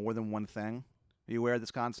mean more than one thing? Are you aware of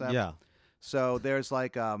this concept? Yeah. So there's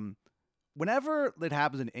like whenever it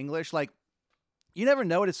happens in English, like you never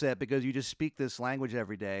notice it because you just speak this language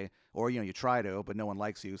every day, or you try to, but no one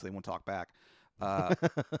likes you, so they won't talk back.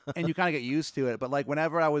 And you kind of get used to it. But like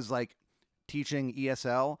whenever I was like teaching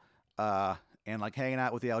ESL and like hanging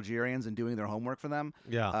out with the Algerians and doing their homework for them,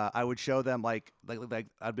 Yeah. I would show them like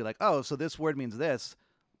I'd be like, oh, so this word means this,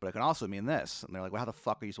 but it can also mean this, and they're like, well, how the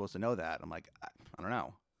fuck are you supposed to know that? I'm like, I don't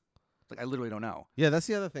know. Like I literally don't know. Yeah, that's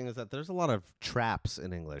the other thing is that there's a lot of traps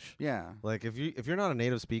in English. Yeah. Like if you're not a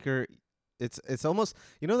native speaker, it's almost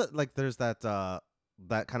that like there's that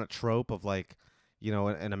that kind of trope of like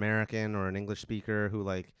an American or an English speaker who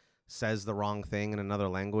like says the wrong thing in another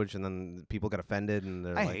language and then people get offended and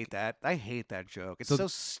they're I like, hate that. I hate that joke. It's So- so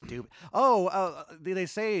stupid. Oh, they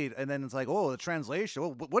say it, and then it's like, oh, the translation.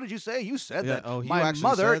 Well, what did you say? You said Yeah, that oh, you my actually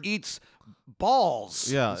mother said- eats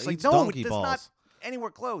balls. Yeah, it's like eats no, donkey that's balls. not anywhere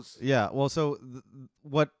close. Yeah, well, so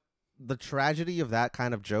what the tragedy of that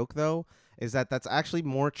kind of joke though is that that's actually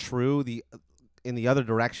more true in the other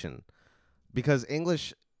direction, because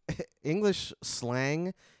English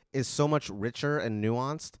slang is so much richer and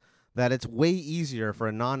nuanced that it's way easier for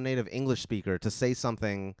a non-native English speaker to say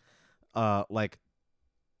something like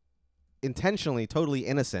intentionally totally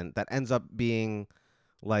innocent that ends up being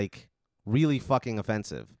like really fucking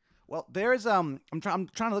offensive. Well, there's I'm trying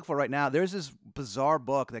to look for it right now. There's this bizarre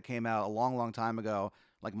book that came out a long, long time ago.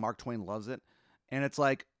 Like Mark Twain loves it, and it's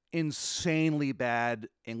like insanely bad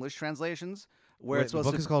English translations. Where Wait, it's the supposed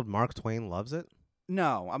book to is called Mark Twain Loves It.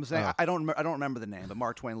 No, I'm saying Oh. I don't remember the name, but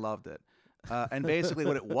Mark Twain loved it. And basically,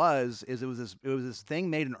 what it was is it was this thing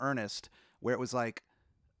made in earnest where it was like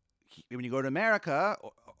when you go to America,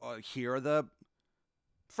 here are the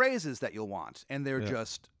phrases that you'll want, and they're Yeah.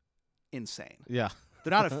 just insane. Yeah,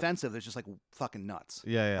 They're not offensive. They're just like fucking nuts.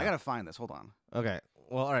 yeah. I gotta find this. Hold on. Okay.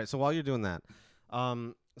 Well, all right. So while you're doing that,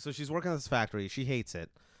 so she's working at this factory. She hates it.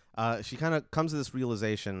 She kind of comes to this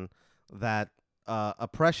realization that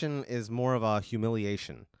oppression is more of a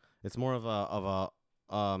humiliation. It's more of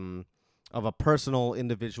a personal,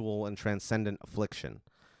 individual, and transcendent affliction.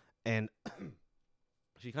 And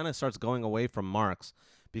she kind of starts going away from Marx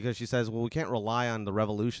because she says, well, we can't rely on the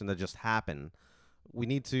revolution that just happened. We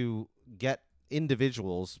need to get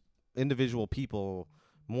individual people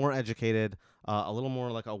more educated, a little more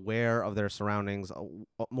like aware of their surroundings,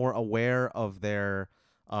 more aware of their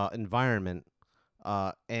environment,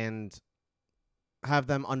 and have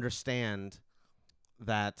them understand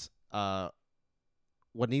that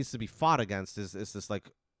what needs to be fought against is this like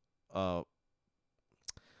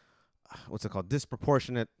what's it called,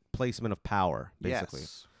 disproportionate placement of power, basically.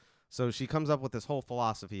 Yes. So she comes up with this whole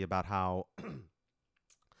philosophy about how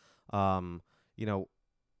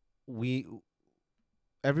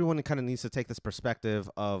everyone kind of needs to take this perspective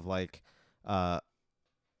of like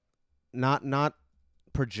not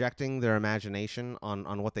projecting their imagination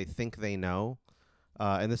on what they think they know,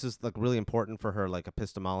 and this is like really important for her like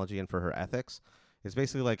epistemology and for her ethics. It's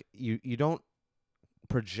basically like you don't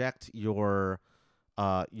project your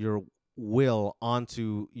will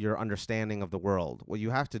onto your understanding of the world. What you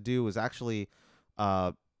have to do is actually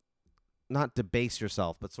not debase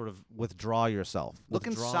yourself, but sort of withdraw yourself. Look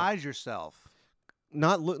inside yourself.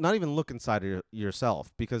 Not even look inside of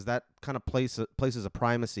yourself, because that kind of places a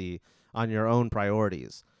primacy on your own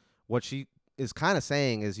priorities. What she is kind of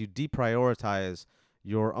saying is you deprioritize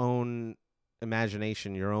your own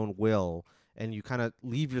imagination, your own will, and you kind of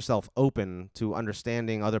leave yourself open to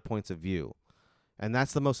understanding other points of view. And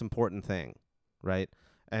that's the most important thing, right?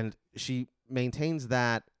 And she maintains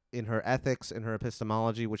that in her ethics, in her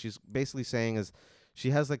epistemology. What she's basically saying is she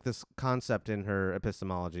has like this concept in her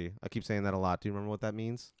epistemology. I keep saying that a lot. Do you remember what that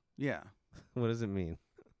means? Yeah. What does it mean?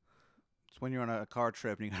 when you're on a car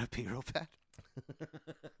trip and you gotta pee real bad.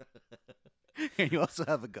 And you also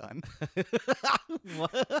have a gun.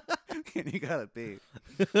 What? And you gotta pee.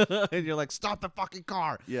 And you're like, stop the fucking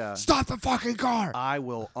car. Yeah. Stop the fucking car. I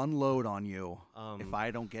will unload on you if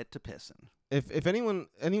I don't get to pissing. If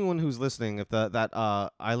anyone who's listening, if that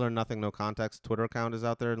I Learn Nothing No Context Twitter account is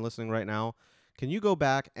out there and listening right now, can you go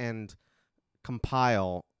back and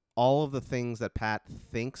compile all of the things that Pat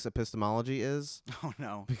thinks epistemology is? Oh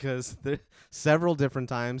no. Because there several different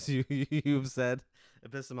times you've said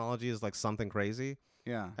epistemology is like something crazy,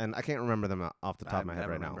 Yeah. and I can't remember them off the top of my head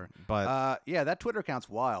right remember. now. But Yeah, that Twitter account's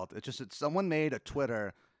wild. It's someone made a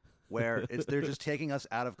Twitter where they're just taking us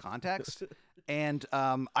out of context, and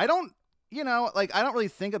I don't really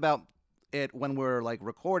think about it when we're like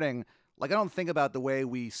recording. Like I don't think about the way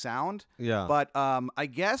we sound, yeah, but I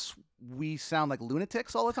guess we sound like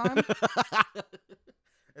lunatics all the time.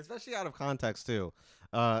 especially out of context too.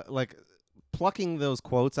 Like plucking those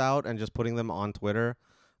quotes out and just putting them on Twitter,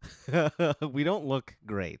 we don't look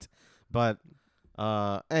great. But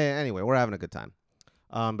anyway, we're having a good time.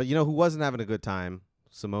 But you know who wasn't having a good time?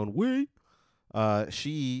 Simone Weil.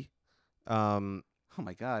 She. Oh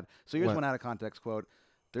my God. So here's What? one out of context quote.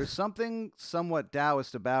 There's something somewhat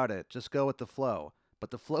Taoist about it. Just go with the flow.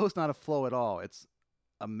 But the flow's not a flow at all. It's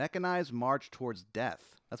a mechanized march towards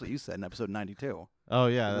death. That's what you said in episode 92. Oh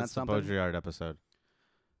yeah, Isn't that's that the something? Baudrillard episode.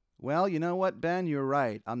 Well, you know what, Ben? You're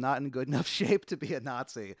right. I'm not in good enough shape to be a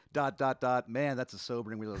Nazi. ... Man, that's a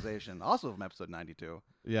sobering realization. Also from episode 92.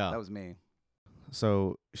 Yeah. That was me.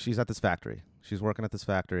 So she's at this factory. She's working at this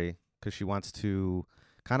factory because she wants to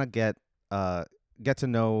kind of get to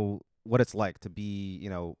know what it's like to be, you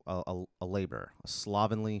know, a laborer, a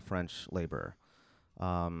slovenly French laborer.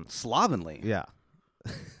 Slovenly. Yeah.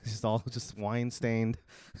 just wine stained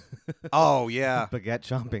Oh, yeah. baguette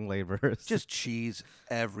chomping laborers. Just cheese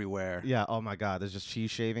everywhere. yeah. Oh my God. There's just cheese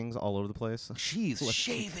shavings all over the place. Cheese Like-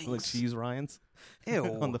 shavings. Like cheese rinds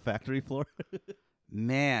Ew. on the factory floor.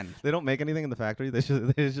 Man. They don't make anything in the factory. There's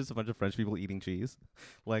just a bunch of French people eating cheese,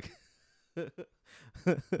 like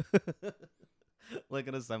like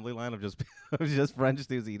an assembly line of just of just French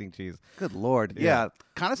dudes eating cheese. Good Lord. Yeah. Yeah.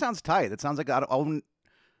 Kind of sounds tight. It sounds like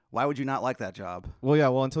why would you not like that job? Well, yeah.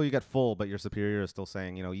 Well, until you get full, but your superior is still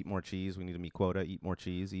saying, you know, eat more cheese. We need to meet quota. Eat more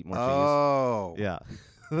cheese. Eat more Oh. cheese. Yeah.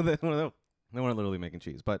 they weren't literally making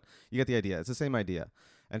cheese, but you get the idea. It's the same idea,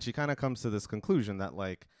 and she kind of comes to this conclusion that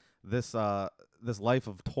like this life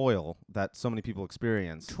of toil that so many people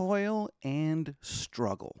experience. Toil and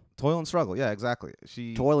struggle. Toil and struggle. Yeah, exactly.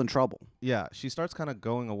 Toil and trouble. Yeah, she starts kind of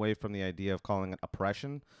going away from the idea of calling it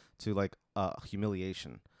oppression to like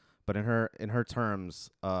humiliation. But in her terms,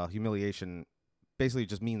 humiliation basically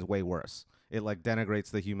just means way worse. It like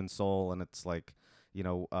denigrates the human soul, and it's like, you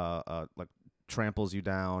know, like tramples you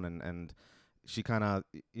down, and she kind of,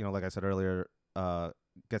 you know, like I said earlier,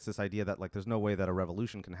 gets this idea that like there's no way that a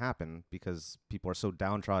revolution can happen because people are so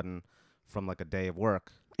downtrodden from like a day of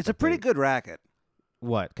work. It's a pretty good racket.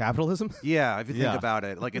 What, capitalism? Yeah, if you think Yeah. about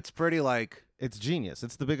it. Like, it's pretty like, It's genius.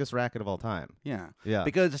 It's the biggest racket of all time. yeah. Yeah.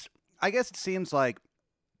 Because I guess it seems like,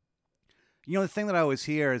 you know, the thing that I always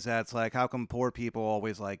hear is that it's like, how come poor people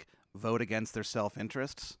always like vote against their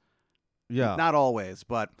self-interests? Yeah. Not always,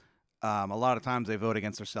 but a lot of times they vote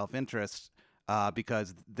against their self-interests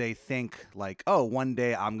because they think like, oh, one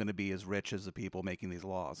day I'm going to be as rich as the people making these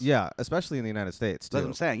laws. Yeah, especially in the United States too. That's what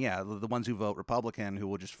I'm saying. Yeah, the ones who vote Republican who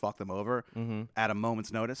will just fuck them over Mm-hmm. at a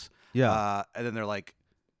moment's notice. Yeah. And then they're like,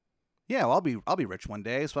 yeah, well, I'll be rich one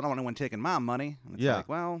day, so I don't want anyone taking my money. And it's Yeah. like,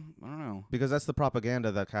 well, I don't know. Because that's the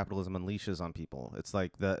propaganda that capitalism unleashes on people. It's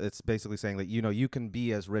like it's basically saying that, you know, you can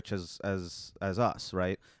be as rich as us,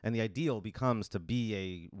 right? And the ideal becomes to be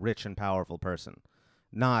a rich and powerful person,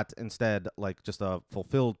 not instead like just a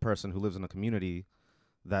fulfilled person who lives in a community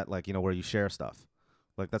that, like, you know, where you share stuff.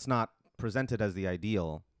 Like, that's not presented as the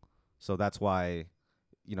ideal. So that's why,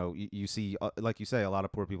 you know, you see, like you say, a lot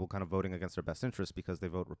of poor people kind of voting against their best interests because they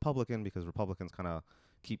vote Republican, because Republicans kind of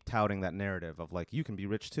keep touting that narrative of like, you can be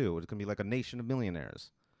rich too. It can be like a nation of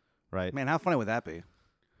millionaires, right? Man, how funny would that be?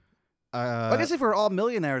 I I guess if we're all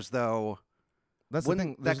millionaires, though, that's the wouldn't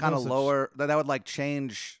thing. that there's kind no of such- lower that would like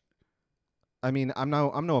change? I mean, I'm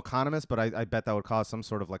no economist, but I bet that would cause some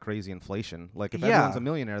sort of like crazy inflation. Like, if Yeah. everyone's a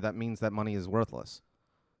millionaire, that means that money is worthless,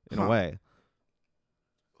 in a Huh. way.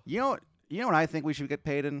 You know what I think we should get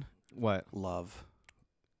paid in? What? Love.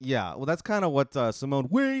 Yeah. Well, that's kind of what Simone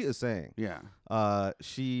Weil is saying. Yeah.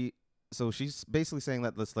 She's basically saying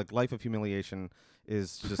that this like life of humiliation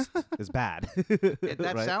is just is bad. That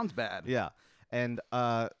right? sounds bad. Yeah. And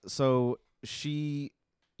so she,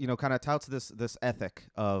 you know, kind of touts this ethic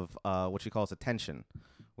of what she calls attention,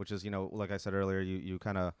 which is, like I said earlier, you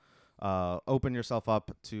kind of open yourself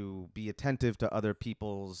up to be attentive to other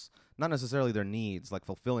people's, not necessarily their needs, like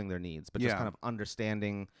fulfilling their needs, but just Yeah. kind of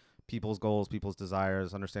understanding people's goals, people's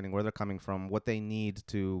desires, understanding where they're coming from, what they need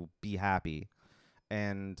to be happy.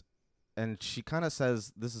 And she kind of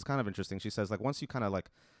says, this is kind of interesting. She says, like, once you kind of like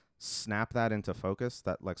snap that into focus,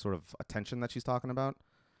 that like sort of attention that she's talking about,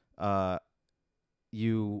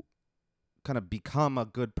 you kind of become a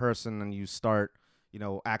good person, and you start,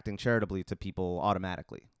 acting charitably to people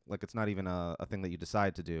automatically. Like, it's not even a thing that you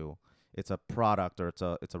decide to do. It's a product, or it's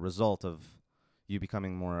a result of you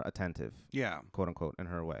becoming more attentive, Yeah. quote unquote, in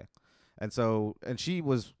her way. And she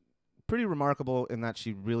was pretty remarkable in that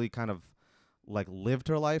she really kind of like lived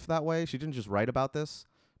her life that way. She didn't just write about this,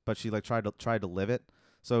 but she like tried to live it.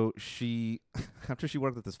 So she, after she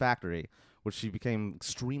worked at this factory, which she became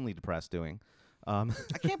extremely depressed doing. I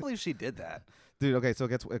can't believe she did that. Dude, okay, so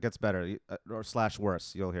it gets better, or /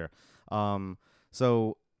 worse. You'll hear.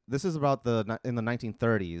 So this is about in the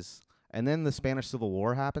 1930s, and then the Spanish Civil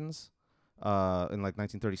War happens, in like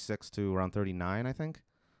 1936 to around 39, I think.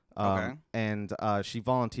 Okay. And she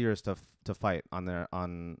volunteers to fight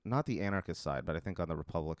on not the anarchist side, but I think on the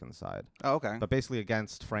Republican side. Oh, okay. But basically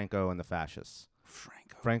against Franco and the fascists.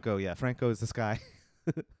 Franco is this guy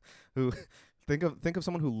who think of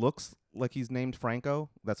someone who looks like he's named Franco.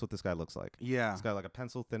 That's what this guy looks like. Yeah. He's got like a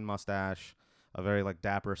pencil thin mustache, a very like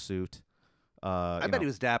dapper suit. I bet he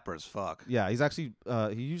was dapper as fuck. Yeah, he's actually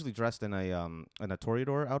he usually dressed in a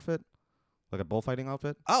toreador outfit, like a bullfighting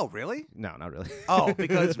outfit. Oh, really? No, not really. Oh,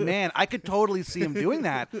 because man, I could totally see him doing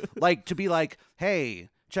that. Like, to be like, hey,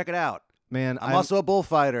 check it out. Man, I'm also a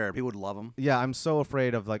bullfighter. People would love him. Yeah, I'm so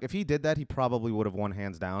afraid of, like, if he did that, he probably would have won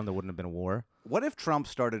hands down. There wouldn't have been a war. What if Trump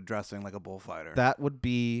started dressing like a bullfighter? I would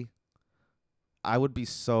be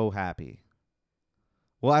so happy.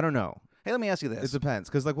 Well, I don't know. Hey, let me ask you this. It depends,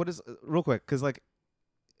 because like, what is real quick? Because like,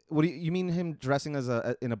 what do you mean him dressing as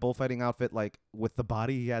in a bullfighting outfit, like with the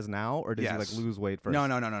body he has now, or does he like lose weight first?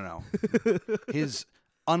 No. His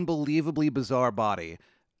unbelievably bizarre body,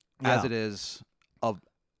 as it is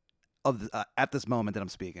at this moment that I'm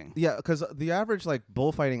speaking. Yeah, because the average like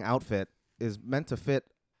bullfighting outfit is meant to fit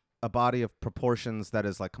a body of proportions that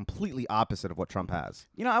is like completely opposite of what Trump has.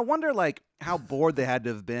 I wonder like how bored they had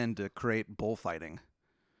to have been to create bullfighting.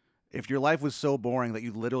 If your life was so boring that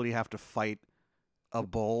you literally have to fight a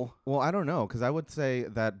bull. Well, I don't know, because I would say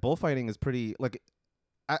that bullfighting is pretty like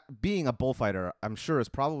being a bullfighter, I'm sure, is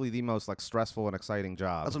probably the most like stressful and exciting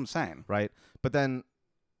job. That's what I'm saying. Right? But then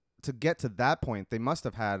to get to that point, they must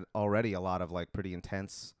have had already a lot of like pretty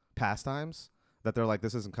intense pastimes that they're like,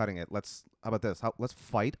 this isn't cutting it. How about this? Let's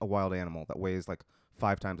fight a wild animal that weighs like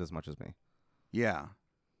 5 times as much as me. Yeah.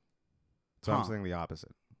 So I'm saying the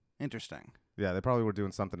opposite. Interesting. Yeah, they probably were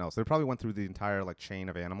doing something else. They probably went through the entire like chain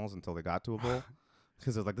of animals until they got to a bull.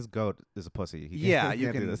 Because they're like, this goat is a pussy. You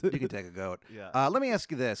can take a goat. Yeah. Let me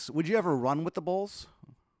ask you this: would you ever run with the bulls?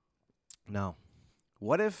 No.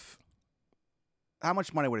 What if? How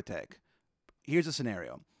much money would it take? Here's a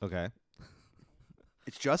scenario. Okay.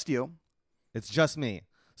 It's just you. It's just me.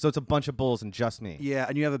 So it's a bunch of bulls and just me. Yeah,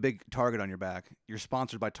 and you have a big Target on your back. You're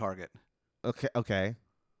sponsored by Target. Okay.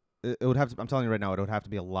 It would have to. I'm telling you right now, it would have to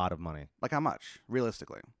be a lot of money. Like how much,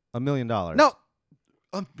 realistically? $1 million. No,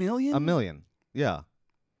 $1 million. $1 million. Yeah.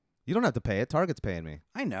 You don't have to pay it. Target's paying me.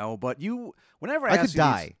 I know, but whenever I I ask could you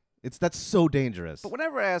die. That's so dangerous. But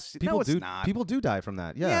whenever I ask you, people no, it's do. not. People do die from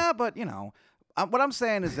that. Yeah. Yeah, but what I'm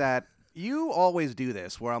saying is that you always do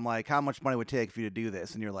this, where I'm like, how much money would it take for you to do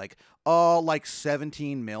this, and you're like, oh, like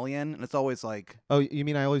 17 million, and it's always like, oh, you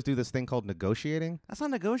mean I always do this thing called negotiating? that's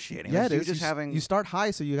not negotiating. Yeah, That's it you is. just having. You start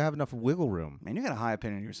high so you have enough wiggle room. Man, you got a high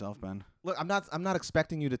opinion of yourself, Ben. Look, I'm not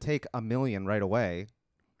expecting you to take $1 million right away.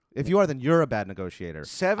 If you are, then you're a bad negotiator.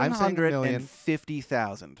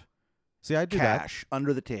 $750,000. See, I do that. Cash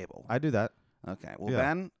under the table. I do that. Okay. Well, Yeah.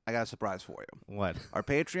 Ben, I got a surprise for you. What? Our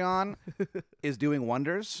Patreon is doing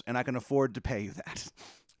wonders, and I can afford to pay you that.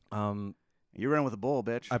 You're running with a bull,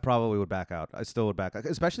 bitch. I probably would back out. I still would back out,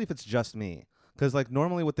 especially if it's just me. Because like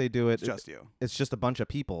normally what they do it's just you. It's just a bunch of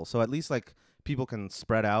people. So at least like people can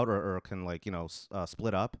spread out or can like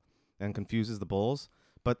split up, and confuses the bulls.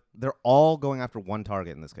 But they're all going after one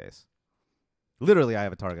target in this case. Literally, I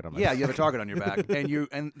have a target on my back. You have a target on your back,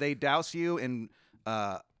 and they douse you in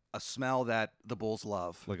a smell that the bulls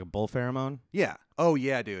love. Like a bull pheromone? Yeah. Oh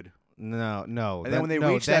yeah, dude. No. And then when they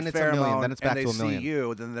reach that it's pheromone, $1 million. Then it's back and to they $1 million. see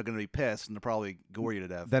you, then they're gonna be pissed and they'll probably gore you to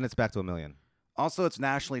death. Then it's back to $1 million. Also, it's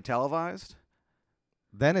nationally televised.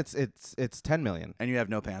 Then it's $10 million. And you have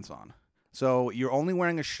no pants on, so you're only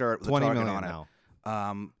wearing a shirt with a 20 target million on it.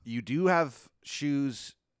 now. You do have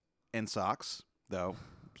shoes and socks, though.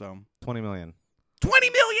 So 20 million. 20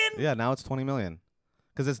 million. Yeah, now it's 20 million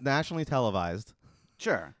because it's nationally televised.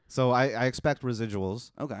 Sure. So I expect residuals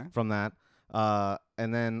Okay. from that.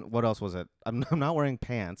 And then what else was it? I'm not wearing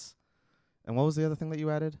pants. And what was the other thing that you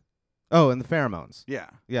added? Oh, and the pheromones. Yeah.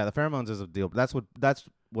 Yeah, the pheromones is a deal. That's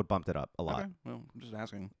what bumped it up a lot. Okay. Well, I'm just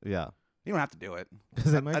asking. Yeah, You don't have to do it.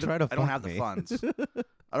 because they might try to. I don't fuck have me. the funds.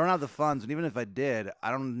 I don't have the funds, and even if I did, I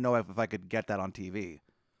don't know if I could get that on TV.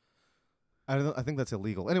 I don't know, I think that's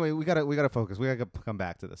illegal. Anyway, we gotta focus. We gotta come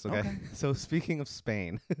back to this. Okay. Okay. So speaking of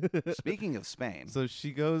Spain, Speaking of Spain, so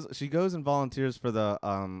she goes and volunteers for the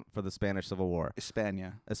Spanish Civil War.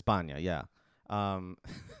 España. España, yeah.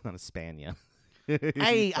 Not España.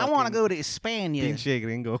 Hey, I want to go to España. Pinche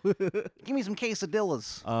gringo. Give me some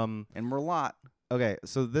quesadillas and merlot. Okay,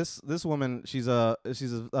 so this woman, she's a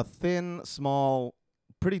thin, small,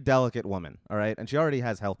 pretty delicate woman, all right? And she already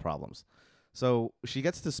has health problems. So she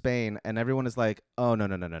gets to Spain and everyone is like, "Oh, no.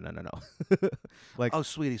 Like, Oh,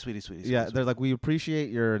 sweetie. yeah, they're like, "We appreciate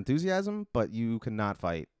your enthusiasm, but you cannot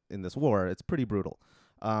fight in this war. It's pretty brutal."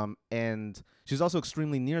 And she's also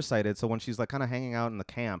extremely nearsighted, so when she's like kind of hanging out in the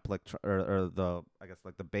camp, like or the, I guess,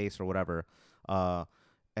 like the base or whatever,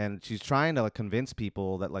 and she's trying to like convince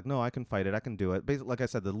people that like, no, I can fight it, I can do it. Basically, like I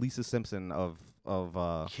said, the Lisa Simpson of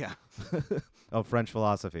Yeah. of French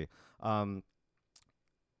philosophy.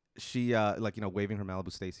 She like, you know, waving her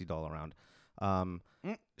Malibu Stacy doll around.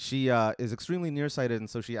 She is extremely nearsighted, and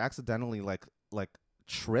so she accidentally like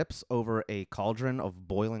trips over a cauldron of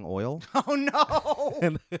boiling oil. Oh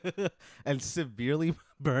no. and severely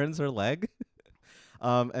burns her leg.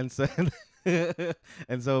 And so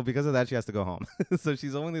and so because of that, she has to go home. So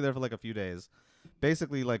she's only there for like a few days,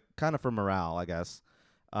 basically like kind of for morale, I guess.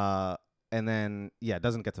 And then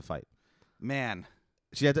doesn't get to fight. Man.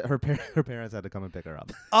 She had to, her parents had to come and pick her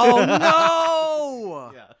up. Oh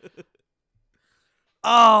no. Yeah.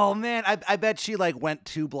 Oh man, I bet she like went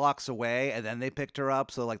 2 blocks away and then they picked her up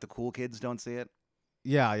so like the cool kids don't see it.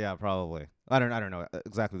 Yeah, probably. I don't know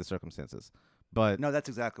exactly the circumstances. But No, that's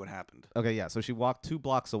exactly what happened. okay, yeah, so she walked 2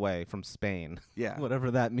 blocks away from Spain. Yeah. Whatever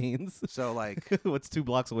that means. So like What's 2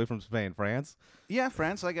 blocks away from Spain? France? yeah,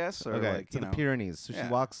 France, I guess, or Okay, like, to the Pyrenees. So yeah.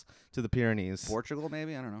 she walks to the Pyrenees. Portugal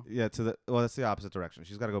maybe, I don't know. Yeah, that's the opposite direction.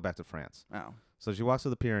 She's got to go back to France. Oh. So she walks to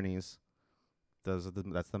the Pyrenees. That's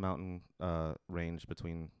the mountain range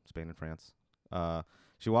between Spain and France.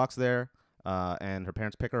 She walks there, and her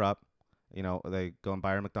parents pick her up. You know, they go and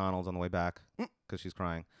buy her McDonald's on the way back because she's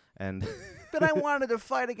crying. And But I wanted to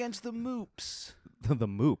fight against the Moops. the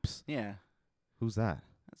Moops. Yeah. Who's that?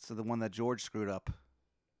 That's the one that George screwed up.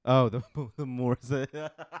 Oh, the Moors. Ooh,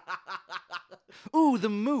 the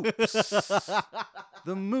Moops.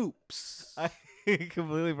 The Moops. I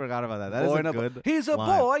completely forgot about that. That is a good He's a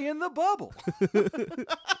line. boy in the bubble.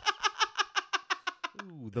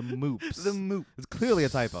 Ooh, the Moops. The Moops. It's clearly a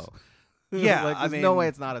typo. Yeah, like, I there's no mean- way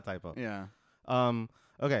it's not a typo. Yeah.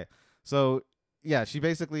 Okay, so yeah, she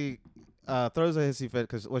basically throws a hissy fit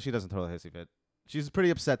because she doesn't throw a hissy fit. She's pretty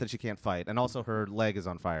upset that she can't fight, and also her leg is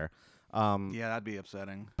on fire. Yeah, that'd be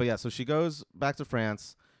upsetting. But yeah, so she goes back to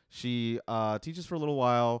France. She teaches for a little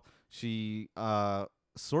while. She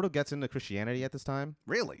sort of gets into Christianity at this time.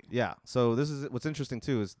 Really? Yeah. So this is what's interesting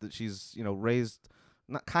too, is that she's, you know, raised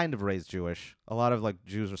Jewish. A lot of like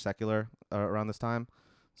Jews are secular around this time.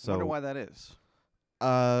 So Wonder why that is.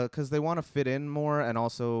 because they want to fit in more, and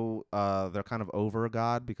also they're kind of over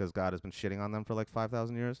God because God has been shitting on them for like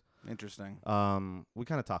 5,000 years. Interesting. We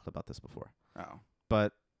kind of talked about this before, Oh.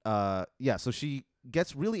 but yeah. So she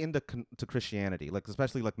gets really into to Christianity, like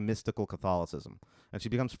especially like mystical Catholicism, and she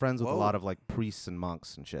becomes friends with a Whoa. lot of like priests and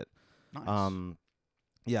monks and shit. Nice.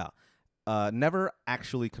 Yeah. Never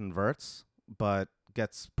actually converts, but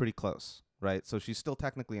gets pretty close, right? So she's still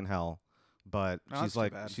technically in hell, but Oh, that's too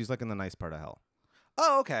bad. she's like in the nice part of hell.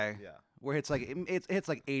 Oh, okay. Yeah. Where it's like it hits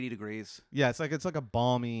like 80 degrees. Yeah, it's like a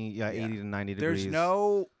balmy, Yeah. 80 to 90 degrees. There's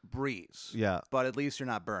no breeze. Yeah. But at least you're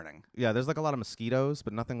not burning. Yeah, there's like a lot of mosquitoes,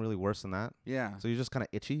 but nothing really worse than that. Yeah. So you're just kind of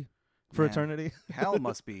itchy for Man. eternity. Hell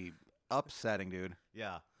must be upsetting, dude.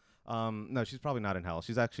 Yeah. No, she's probably not in hell.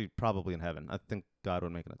 She's actually probably in heaven. I think God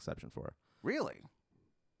would make an exception for her. Really?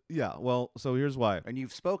 Yeah, well, so here's why. And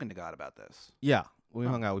you've spoken to God about this. Yeah, we Oh.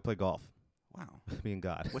 hung out. We played golf. Wow. Me and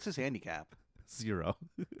God. What's his handicap? 0.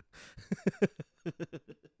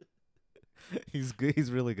 He's good.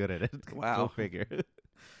 He's really good at it. Wow. Go figure.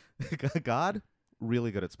 God,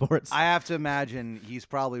 really good at sports. I have to imagine he's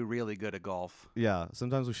probably really good at golf Yeah,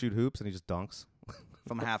 sometimes we shoot hoops and he just dunks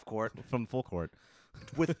from half court from full court.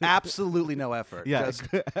 with absolutely no effort. Yeah, Just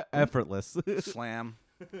effortless. slam.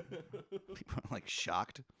 People are like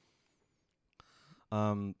shocked.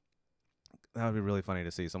 That would be really funny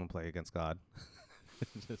to see someone play against God.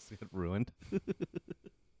 Just get ruined.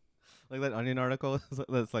 Like that Onion article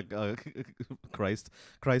that's like Christ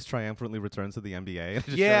triumphantly returns to the NBA. And it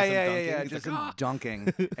just Yeah, shows him yeah, yeah, dunking. yeah. He's Just like, him "Ah!"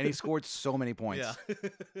 dunking, and he scored so many points.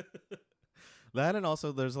 Yeah. That, and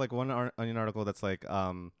also there's like one Onion article that's like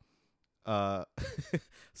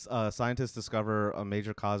scientists discover a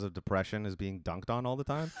major cause of depression is being dunked on all the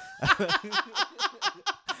time.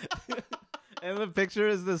 And the picture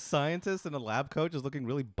is this scientist and a lab coach is looking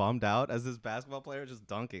really bummed out as this basketball player is just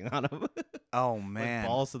dunking on him. Oh Like man.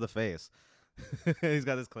 balls to the face. He's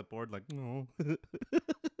got his clipboard like, no.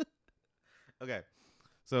 Okay.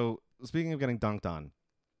 So speaking of getting dunked on,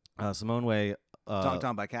 Simone Weil Dunked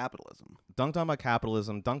on by capitalism. dunked on by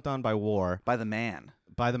capitalism, dunked on by war, By the man.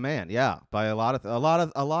 by the man. Yeah, by a lot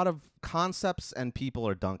of concepts and people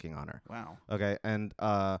are dunking on her. Wow. Okay, and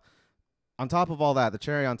on top of all that, the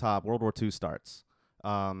cherry on top, World War II starts.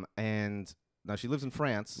 And now she lives in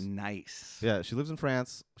France. Nice. Yeah, she lives in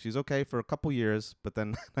France. She's okay for a couple years, but then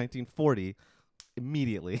 1940,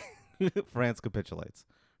 immediately, France capitulates,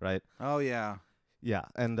 right? Oh yeah. Yeah,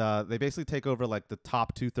 and they basically take over like the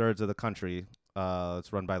top 2/3 of the country.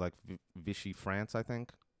 It's run by like Vichy France, I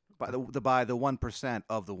think. By the 1%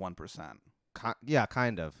 of the 1%. Yeah,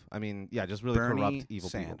 kind of. I mean, yeah, just really Bernie corrupt, evil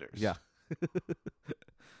Sanders. people.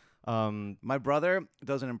 Yeah. My brother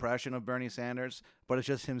does an impression of Bernie Sanders, but it's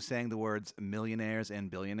just him saying the words millionaires and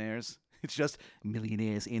billionaires. It's just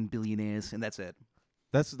millionaires and billionaires, and that's it.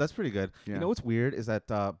 That's pretty good. Yeah. You know what's weird is that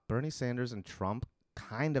Bernie Sanders and Trump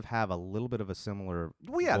kind of have a little bit of a similar.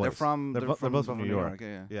 Well, yeah, they're voice. from They're both from New York.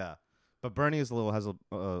 Yeah. Yeah, but Bernie is has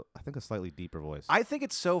I think a slightly deeper voice. I think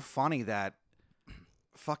it's so funny that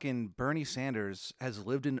fucking Bernie Sanders has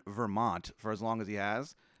lived in Vermont for as long as he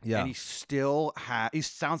has. Yeah. And he still he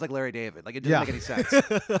sounds like Larry David. Like, it doesn't make any sense.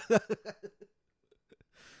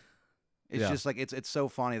 It's just like it's so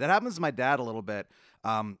funny. That happens to my dad a little bit.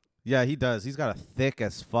 Yeah, he does. He's got a thick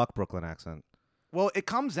as fuck Brooklyn accent. Well, it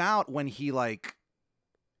comes out when he like,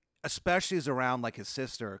 especially is around like his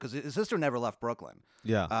sister, because his sister never left Brooklyn.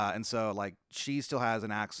 Yeah. And so like she still has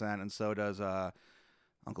an accent, and so does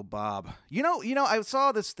Uncle Bob. You know, I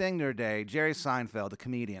saw this thing the other day. Jerry Seinfeld, the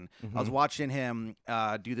comedian. I was watching him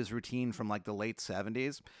do this routine from like the late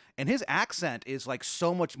 70s, and his accent is like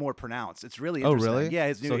so much more pronounced. It's really Oh, interesting. really?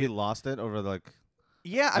 Yeah. So he lost it over like.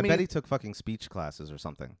 Yeah, I mean, bet he took fucking speech classes or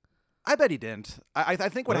something. I bet he didn't. I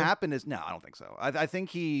think what Really? happened is no, I don't think so. I think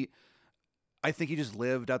he just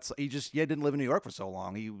lived outside. He didn't live in New York for so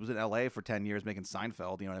long. He was in L.A. for 10 years making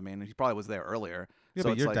Seinfeld. You know what I mean? He probably was there earlier. Yeah, so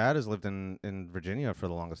but it's your like, dad has lived in Virginia for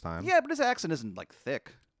the longest time. Yeah, but his accent isn't like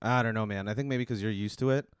thick. I don't know, man. I think maybe because you're used to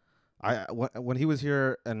it. When he was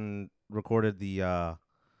here and recorded the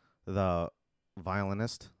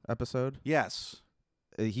violinist episode, Yes.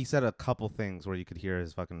 he said a couple things where you could hear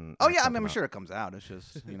his fucking. Oh yeah, I accent mean, I'm come sure it comes out. It's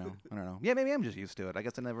just I don't know. Yeah, maybe I'm just used to it. I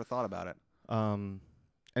guess I never thought about it. out.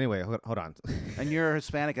 Anyway, hold on. And your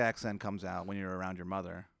Hispanic accent comes out when you're around your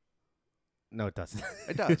mother. No, it doesn't.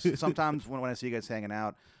 It does. Sometimes when I see you guys hanging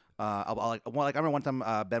out, I'll like I remember one time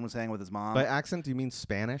Ben was hanging with his mom. By accent, do you mean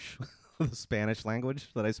Spanish? The Spanish language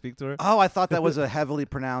that I speak to her? Oh, I thought that was a heavily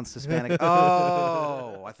pronounced Hispanic.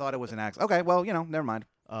 Oh, I thought it was an accent. Okay, well, never mind.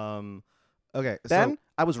 Okay. Ben,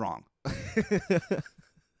 I was wrong.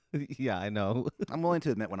 Yeah, I know. I'm willing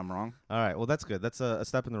to admit when I'm wrong. All right. Well, that's good. That's a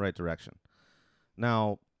step in the right direction.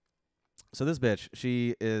 Now, so this bitch,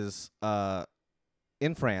 she is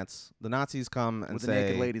in France. The Nazis come and With say, the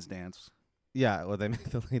naked ladies dance. yeah, or they make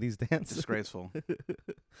the ladies dance. Disgraceful.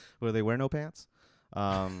 Where they wear no pants.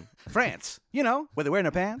 France, where they wear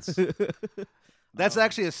no pants. That's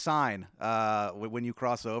actually a sign when you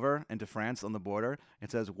cross over into France on the border.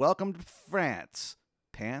 It says, "Welcome to France.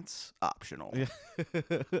 Pants optional." Yeah.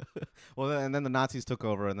 Well, and then the Nazis took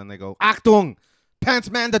over, and then they go, Achtung!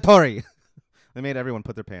 Pants mandatory! They made everyone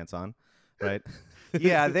put their pants on, right?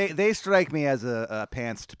 Yeah, they strike me as a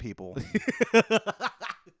pantsed people.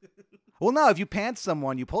 Well, no, if you pants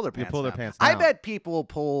someone, you pull their pants pull their down. pants I down. bet people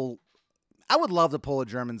pull. I would love to pull a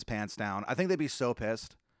German's pants down. I think they'd be so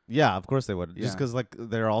pissed. Yeah, of course they would. Yeah. Just because like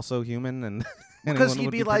they're also human, and Because anyone he'd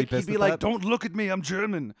would be pretty like, pissed at that. "Don't look at me, I'm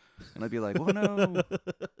German," and I'd be like, "Oh no."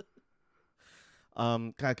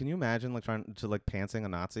 God, can you imagine like trying to like pantsing a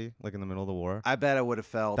Nazi like in the middle of the war? I bet I would have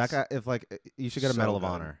felt That guy, if like you should get a so Medal of good.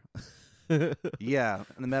 Honor. Yeah,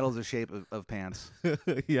 and the medal's the shape of pants.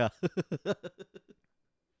 Yeah.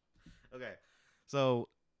 Okay, so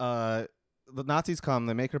the Nazis come,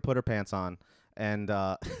 they make her put her pants on, and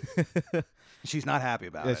She's not happy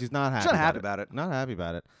about yeah, it. she's not happy. She's not happy about it. Not happy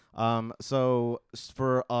about it. So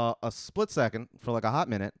for a split second, for like a hot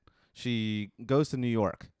minute, she goes to New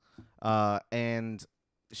York, And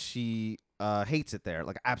she hates it there,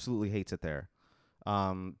 like absolutely hates it there,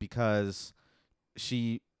 because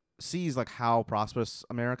she sees like how prosperous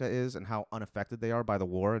America is and how unaffected they are by the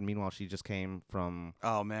war. And meanwhile, she just came from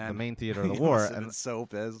Oh man, the main theater of the You war, must have and been so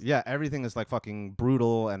pissed. yeah, everything is like fucking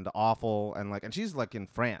brutal and awful, and she's like in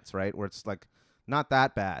France, right, where it's like not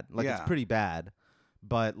that bad, like it's Yeah. pretty bad,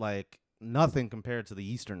 but like nothing compared to the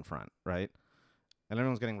Eastern Front, right? And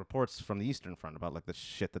everyone's getting reports from the Eastern Front about like the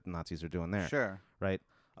shit that the Nazis are doing there, Sure, right?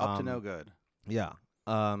 up to no good. Yeah.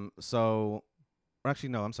 So, or actually,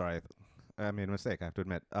 no, I'm sorry. I made a mistake. I have to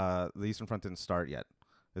admit. The Eastern Front didn't start yet.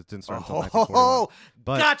 It didn't start until 1941.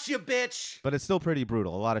 But Gotcha, bitch. but it's still pretty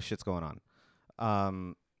brutal. A lot of shit's going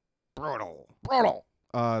on. Brutal.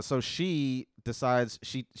 So she decides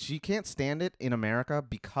she can't stand it in America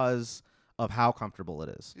because of how comfortable it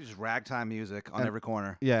is. Just ragtime music on And- every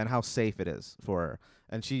corner. Yeah, and how safe it is for her.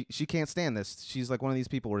 And she can't stand this. She's like one of these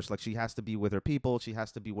people where it's like she has to be with her people. She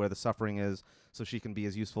has to be where the suffering is so she can be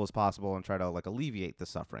as useful as possible and try to like alleviate the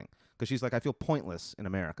suffering. Because she's like, I feel pointless in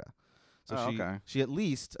America. So Okay. she at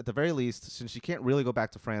the very least, since she can't really go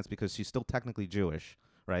back to France because she's still technically Jewish,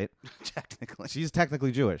 right? Technically. She's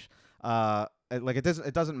technically Jewish. Like it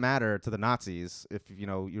doesn't matter to the Nazis if you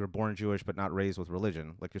were born Jewish but not raised with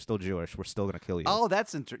religion. Like you're still Jewish. We're still gonna kill you. Oh,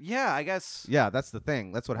 that's interesting. Yeah, I guess. Yeah, that's the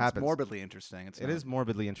thing. That's what It's happens. morbidly interesting. It is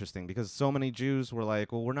morbidly interesting because so many Jews were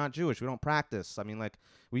like, "Well, we're not Jewish. We don't practice." I mean, like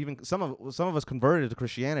we even some of us converted to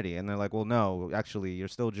Christianity, and they're like, "Well, no, actually, you're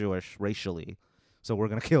still Jewish racially, so we're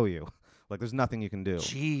gonna kill you." Like, there's nothing you can do.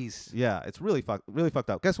 Jeez. Yeah, it's really fucked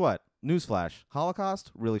up. Guess what? Newsflash: Holocaust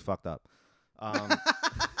really fucked up.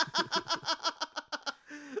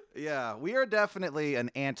 Yeah, we are definitely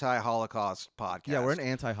an anti-Holocaust podcast. Yeah, we're an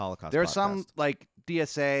anti-Holocaust. There are podcast. some like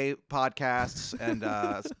DSA podcasts, and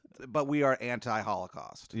but we are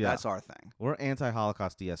anti-Holocaust. Yeah. That's our thing. We're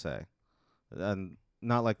anti-Holocaust DSA, and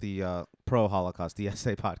not like the pro-Holocaust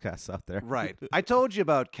DSA podcasts out there. Right. I told you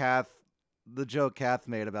about the joke Kath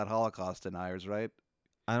made about Holocaust deniers, right?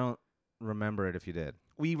 I don't remember it if you did.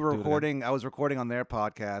 We were Do it recording. I was recording on their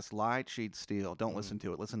podcast, Lie, Cheat, Steal. Don't Mhm. listen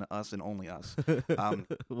to it. Listen to us and only us.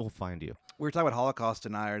 We'll find you. We were talking about Holocaust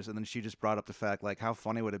deniers, and then she just brought up the fact, like, how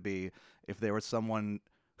funny would it be if there was someone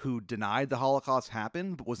who denied the Holocaust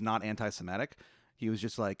happened but was not anti-Semitic? He was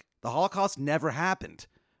just like, the Holocaust never happened,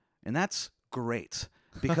 and that's great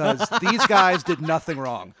because these guys did nothing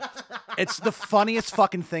wrong. It's the funniest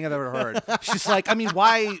fucking thing I've ever heard. She's like, I mean,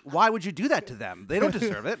 why would you do that to them? They don't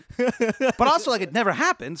deserve it. But also, like, it never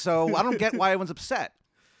happened, so I don't get why everyone's upset.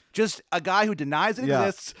 Just a guy who denies it Yeah.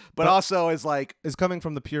 exists, but also is like, It's coming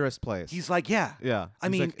from the purest place. he's like, yeah. yeah. I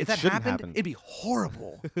He's mean, like, if "It that shouldn't happened, happen." it'd be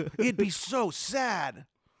horrible. It'd be so sad.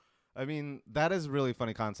 I mean, that is a really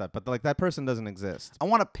funny concept, but like that person doesn't exist. I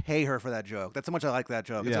want to pay her for that joke. That's how much I like that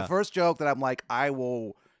joke. It's Yeah. the first joke that I'm like, I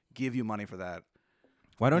will give you money for that.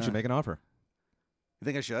 Why don't you Yeah. make an offer? You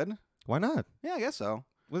think I should? Why not? Yeah, I guess so.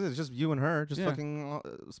 Well, it's just you and her. Just Yeah. fucking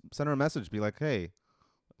send her a message. Be like, hey,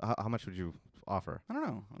 how much would you offer? I don't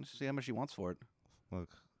know. I'll just see how much she wants for it.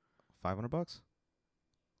 Look, $500.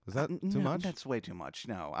 Is that too No, much? That's way too much.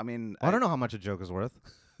 No, I mean, I don't know how much a joke is worth.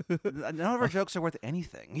 None of our jokes are worth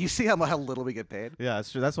anything. You see how little we get paid? Yeah,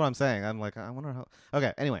 it's true. That's what I'm saying. I'm like, I wonder how.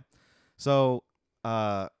 Okay. Anyway, so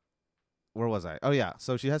where was I? Oh yeah.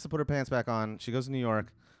 So she has to put her pants back on. She goes to New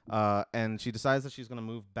York, and she decides that she's gonna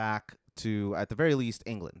move back to, at the very least,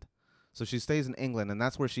 England. So she stays in England, and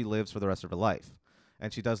that's where she lives for the rest of her life.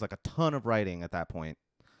 And she does like a ton of writing at that point.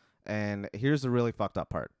 And here's the really fucked up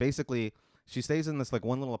part. Basically, she stays in this like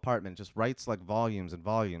one little apartment, just writes like volumes and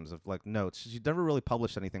volumes of like notes. She never really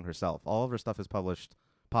published anything herself. All of her stuff is published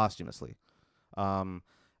posthumously.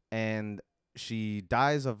 And she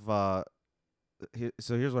dies of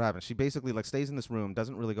so here's what happens. She basically like stays in this room,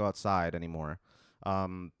 doesn't really go outside anymore.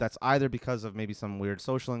 That's either because of maybe some weird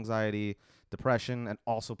social anxiety, depression, and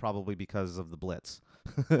also probably because of the Blitz.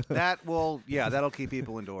 That'll keep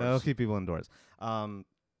people indoors. That'll keep people indoors.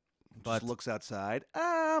 But Just looks outside.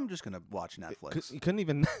 I'm just gonna watch Netflix. you couldn't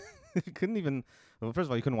even well, first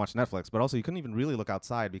of all, you couldn't watch Netflix, but also you couldn't even really look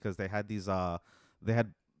outside because they had these they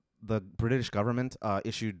had the British government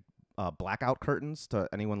issued blackout curtains to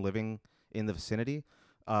anyone living in the vicinity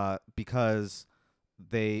because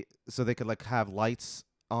they could like have lights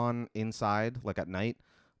on inside like at night,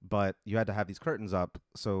 but you had to have these curtains up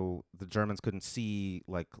so the Germans couldn't see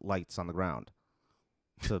like lights on the ground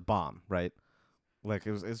to bomb, right? Like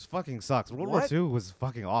it fucking sucks. World War What? II was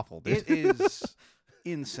fucking awful, dude. It is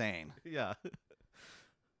insane. Yeah.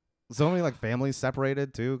 So many like families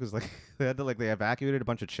separated too, because like they evacuated a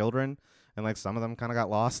bunch of children, and like some of them kind of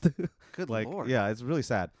got lost. Good like lord. yeah, it's really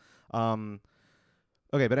sad.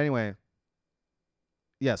 Okay, but anyway,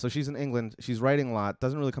 Yeah, so she's in England. She's writing a lot.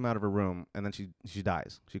 Doesn't really come out of her room, and then she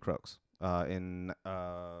dies. She croaks. I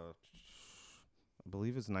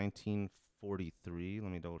believe it's 1943.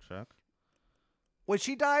 Let me double check. Well,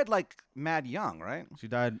 she died like mad young, right? She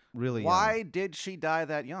died really young. Why did she die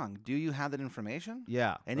that young? Do you have that information?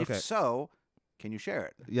 Yeah. And okay. if so, can you share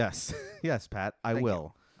it? Yes, yes, Pat. I Thank you.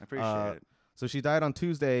 will. I appreciate it. So she died on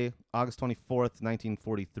Tuesday, August 24th,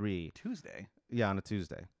 1943. Tuesday. Yeah, on a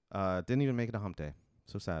Tuesday. Didn't even make it a hump day.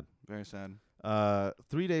 So sad. Very sad.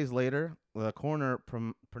 3 days later, the coroner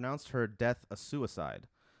pronounced her death a suicide.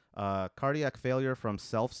 Cardiac failure from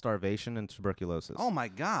self-starvation and tuberculosis. Oh my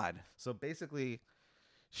God. So basically,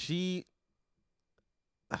 she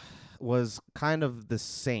was kind of the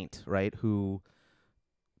saint, right, who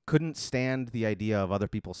couldn't stand the idea of other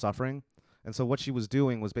people suffering. And so what she was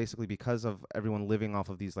doing was basically, because of everyone living off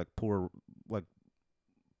of these poor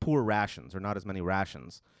rations, or not as many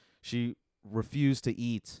rations, she refused to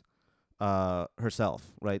eat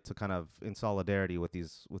herself, right, to kind of in solidarity with the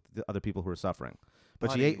other people who were suffering.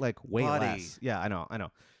 But she ate way less. Yeah, I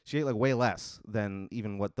know. She ate way less than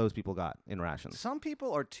even what those people got in rations. Some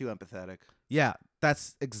people are too empathetic. Yeah,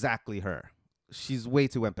 that's exactly her. She's way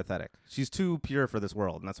too empathetic. She's too pure for this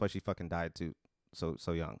world, and that's why she fucking died too so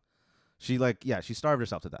young. She she starved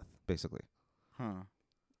herself to death, basically. Huh.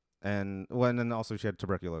 And then also she had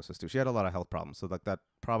tuberculosis too. She had a lot of health problems, so that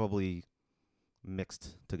probably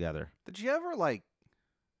mixed together. Did you ever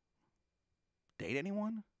date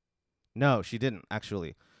anyone? No, she didn't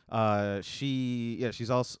actually. She's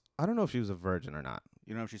also, I don't know if she was a virgin or not.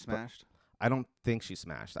 You know if she smashed? I don't think she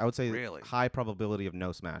smashed. I would say Really? high probability of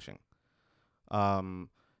no smashing.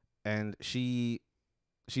 And she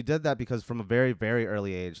did that because from a very, very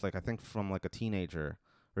early age, I think from a teenager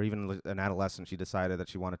or even an adolescent, she decided that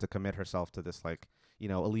she wanted to commit herself to this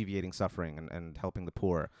alleviating suffering and helping the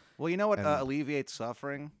poor. Well, you know what alleviates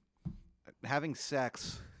suffering? Having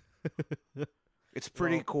sex. It's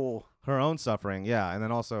pretty cool. Her own suffering, yeah, and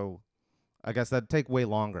then also, I guess that'd take way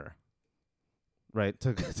longer, right?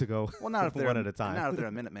 To go. Well, not if they're one at a time. Not if they're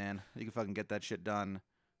a minute, man. You can fucking get that shit done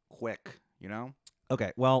quick. You know?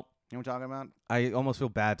 Okay, well, you know what I'm talking about? I almost feel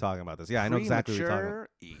bad talking about this. Yeah, I know exactly what you're talking about.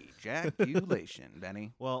 Ejaculation,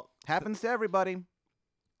 Benny. Well, happens to everybody.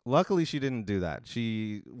 Luckily, she didn't do that.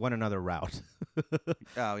 She went another route.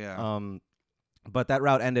 Oh yeah. But that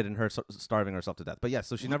route ended in her starving herself to death. But yes,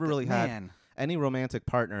 so she never really had any romantic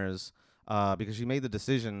partners because she made the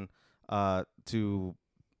decision to,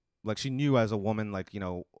 she knew as a woman,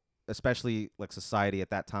 especially society at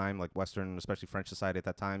that time, Western, especially French society at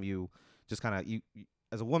that time, you just kind of, you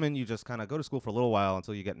as a woman, you just kind of go to school for a little while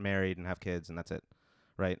until you get married and have kids, and that's it,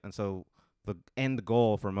 right? And so the end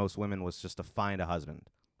goal for most women was just to find a husband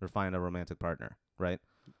or find a romantic partner, right,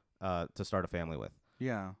 to start a family with.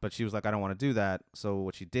 Yeah. But she was like, I don't want to do that. So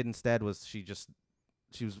what she did instead was she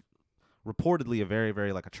was reportedly a very, very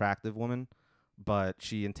attractive woman, but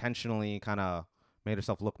she intentionally kind of made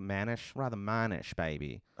herself look rather mannish,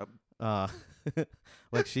 baby.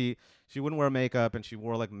 She wouldn't wear makeup, and she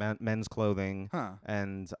wore men's clothing,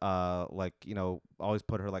 and always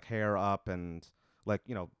put her hair up and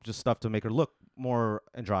just stuff to make her look more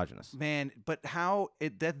androgynous. Man, but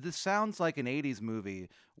this sounds like an 80s movie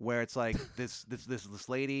where it's this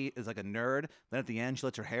lady is a nerd, then at the end she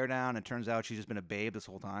lets her hair down and it turns out she's just been a babe this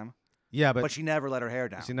whole time. Yeah, but she never let her hair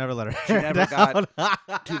down. She never let her She hair never down.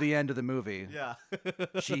 got to the end of the movie. Yeah.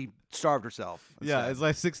 She starved herself. Yeah, it's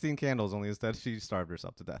like 16 Candles, only instead she starved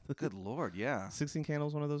herself to death. Good Lord, yeah. 16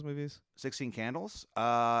 Candles, one of those movies? 16 Candles?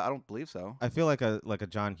 I don't believe so. I feel like a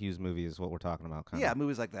John Hughes movie is what we're talking about. Yeah,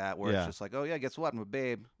 movies like that where it's just oh yeah, guess what? I'm a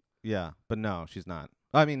babe. Yeah, but no, she's not.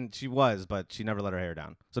 I mean, she was, but she never let her hair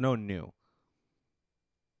down. So no one knew.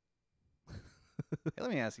 Hey, let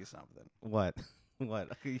me ask you something. What? What?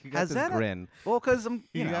 You got this grin. Well, because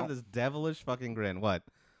you have this devilish fucking grin. What?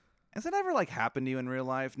 Has it ever happened to you in real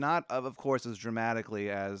life? Not, of course, as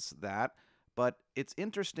dramatically as that, but it's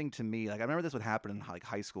interesting to me. I remember this would happen in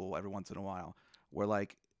high school every once in a while, where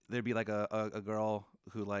there'd be a girl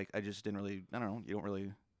who I just didn't really. I don't know. You don't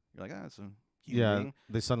really. You're it's a human being.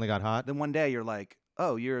 They suddenly got hot. Then one day you're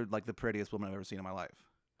oh, you're the prettiest woman I've ever seen in my life.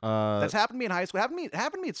 That's happened to me in high school. It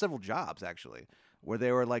happened to me at several jobs actually, where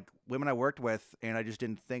they were women I worked with, and I just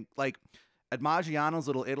didn't think at Maggiano's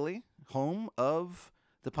Little Italy, home of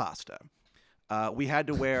the pasta. We had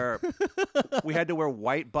to wear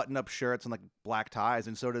white button-up shirts and black ties,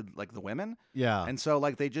 and so did the women. Yeah. And so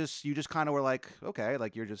you just kind of were okay,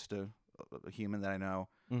 you're just a human that I know.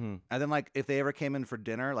 Mm-hmm. And then if they ever came in for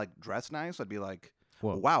dinner dressed nice, I'd be whoa.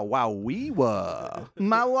 wow, we were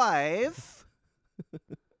my wife.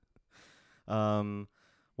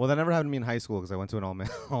 Well, Well, that never happened to me in high school because I went to an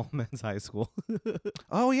all men's high school.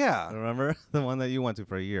 Oh yeah, Remember the one that you went to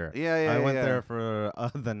for a year? yeah. I went yeah. there for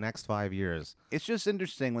the next 5 years. It's just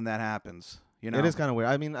interesting when that happens. You know, It is kind of weird.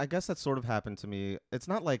 I mean, I guess that sort of happened to me. It's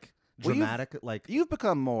not like Well, dramatic. Like You've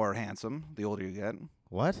become more handsome the older you get.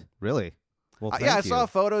 what? Really? Well, thank Yeah, I you. saw a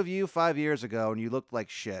photo of you 5 years ago, and you looked like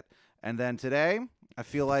shit. And then today, I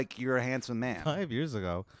feel like you're a handsome man. 5 years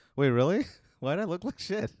ago. Wait, really? Why did I look like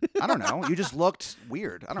shit? I don't know. You just looked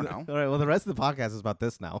weird. I don't know. All right. Well, the rest of the podcast is about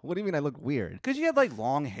this now. What do you mean I look weird? Because you had like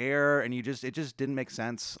long hair, and it just didn't make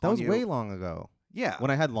sense. That on was you. way long ago. Yeah.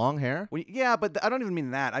 When I had long hair. Yeah, but I don't even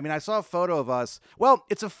mean that. I mean, I saw a photo of us. Well,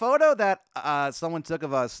 it's a photo that someone took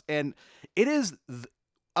of us, and it is.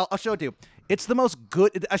 I'll show it to you. It's the most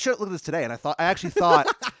good. I should look at this today, and I actually thought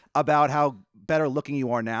about how better looking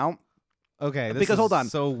you are now. Okay. This Because, is hold on.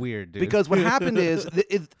 so weird, dude. Because what happened is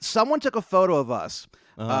someone took a photo of us.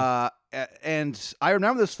 Uh-huh. And I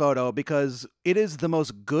remember this photo because it is the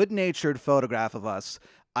most good-natured photograph of us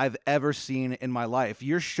I've ever seen in my life.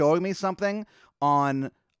 You're showing me something on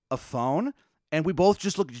a phone, and we both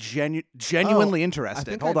just look genuinely I interested.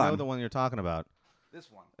 think Hold I know on. the one you're talking about. This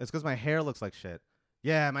one. It's because my hair looks like shit.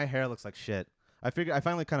 Yeah, my hair looks like shit. I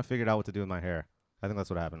finally kind of figured out what to do with my hair. I think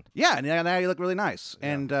that's what happened. Yeah, and now you look really nice.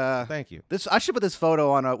 Yeah. And Thank you. I should put this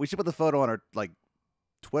photo on we should put the photo on our like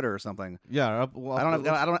Twitter or something. Yeah. I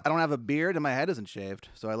don't have a beard and my head isn't shaved,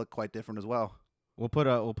 so I look quite different as well. We'll put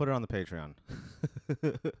it on the Patreon,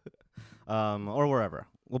 or wherever.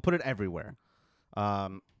 We'll put it everywhere.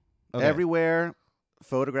 Okay. Everywhere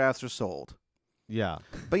photographs are sold. Yeah.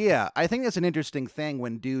 But yeah, I think that's an interesting thing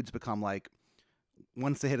when dudes become like,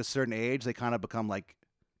 once they hit a certain age, they kind of become like,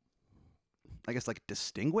 I guess like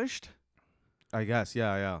distinguished. I guess.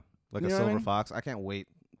 Yeah. Like You a know what I silver mean? fox. I can't wait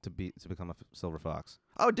to become a silver fox.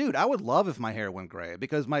 Oh, dude, I would love if my hair went gray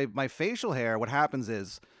because my facial hair, what happens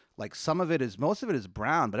is like most of it is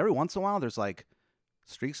brown, but every once in a while there's like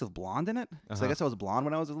streaks of blonde in it. So I Uh-huh. guess I was blonde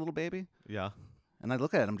when I was a little baby. Yeah. And I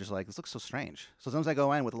look at it, I'm just like, this looks so strange. So sometimes I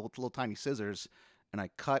go in with little tiny scissors and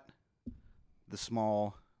I cut the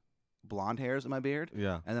small blonde hairs in my beard,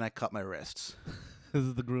 Yeah. and then I cut my wrists. This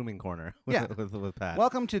is the grooming corner. Yeah. with Pat.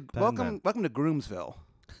 Welcome to Ben. welcome to Groomsville.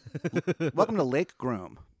 Welcome to Lake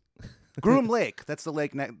Groom. Groom Lake. That's the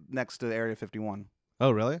lake next to Area 51.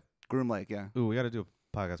 Oh, really? Groom Lake, yeah. Ooh, we got to do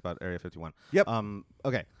a podcast about Area 51. Yep.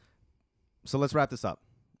 Okay. So let's wrap this up.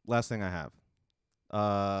 Last thing I have.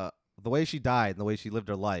 The way she died and the way she lived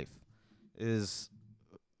her life is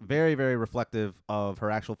very, very reflective of her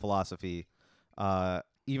actual philosophy.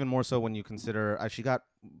 Even more so when you consider she got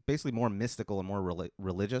basically more mystical and more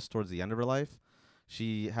religious towards the end of her life.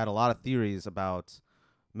 She had a lot of theories about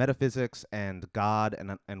metaphysics and God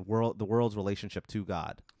and the world's relationship to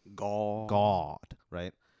God. God,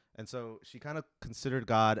 right? And so she kind of considered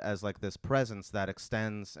God as like this presence that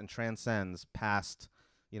extends and transcends past,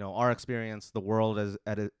 our experience, the world as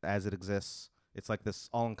it exists. It's like this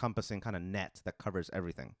all-encompassing kind of net that covers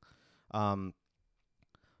everything.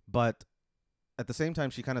 But at the same time,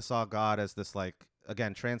 she kind of saw God as this, like,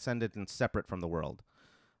 again, transcendent and separate from the world.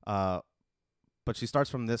 But she starts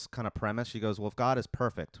from this kind of premise. She goes, well, if God is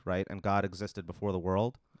perfect, right, and God existed before the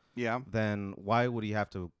world, Yeah. then why would he have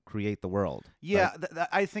to create the world? Yeah, right?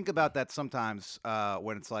 I think about that sometimes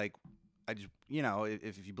when it's like, I just,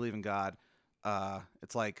 if you believe in God,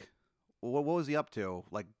 it's like, what was he up to,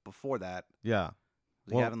 like, before that? Yeah.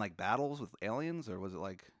 Was he having, like, battles with aliens, or was it,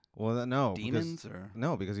 like, Well, no. demons, or?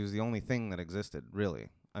 No, because he was the only thing that existed, really.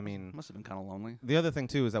 I mean, Must have been kind of lonely. the other thing,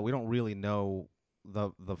 too, is that we don't really know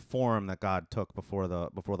the form that God took before the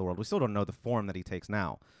world. We still don't know the form that he takes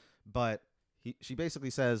now. But she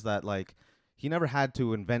basically says that, like, he never had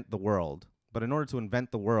to invent the world. But in order to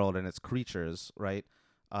invent the world and its creatures, right,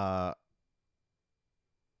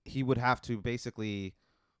 he would have to basically,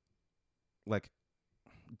 like,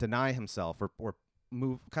 deny himself or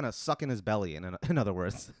move, kind of suck in his belly, in other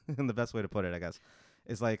words. And the best way to put it, I guess,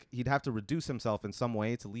 is like he'd have to reduce himself in some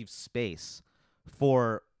way to leave space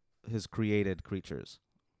for his created creatures,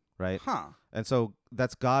 right? Huh. And so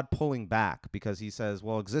that's God pulling back because he says,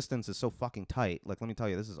 well, existence is so fucking tight. Like, let me tell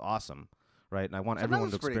you, this is awesome, right? And I want everyone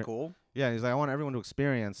to That's pretty experience. cool. Yeah, he's like, I want everyone to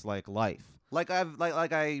experience, like, life. Like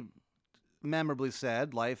I memorably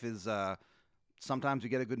said, life is sometimes you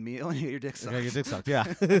get a good meal and you get your dick sucked. Yeah, your dick sucked.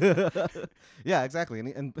 Yeah. Yeah, exactly.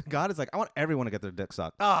 And God is like, I want everyone to get their dick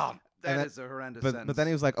sucked. Oh, that then- is a horrendous But sentence. then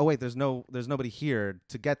he was like, oh wait, there's nobody here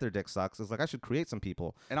to get their dick sucked. So it's like, I should create some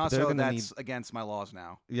people. and but they're also, gonna that's against my laws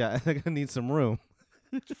now Yeah, they're gonna need some room.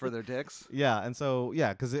 for their dicks. Yeah, and so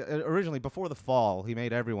because originally before the fall, he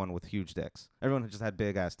made everyone with huge dicks. Everyone just had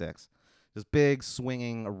big ass dicks, just big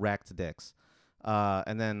swinging erect dicks.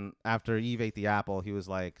 And then after Eve ate the apple, he was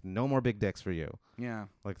like, "No more big dicks for you." Yeah.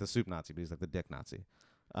 Like the soup Nazi, but he's like the dick Nazi.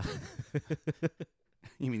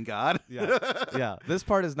 You mean God? Yeah, yeah. This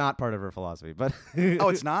part is not part of her philosophy, but Oh,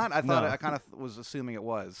 it's not? I thought No. I kind of was assuming it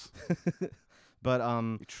was. but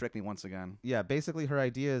You tricked me once again. yeah. Basically, her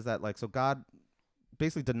idea is that like so God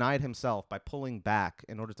basically denied himself by pulling back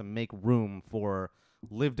in order to make room for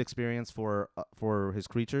lived experience for his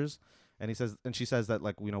creatures, and she says that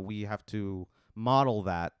like we have to model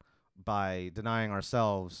that by denying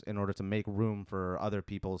ourselves in order to make room for other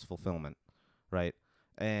people's fulfillment, right?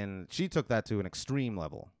 And she took that to an extreme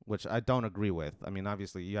level, which I don't agree with. I mean,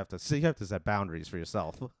 obviously, you have to set boundaries for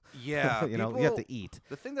yourself. Yeah. you have to eat.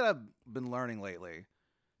 The thing that I've been learning lately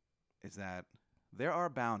is that there are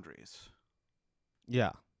boundaries,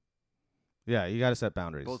 Yeah, yeah. You got to set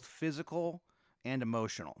boundaries. both physical and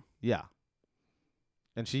emotional. Yeah,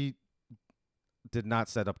 and she did not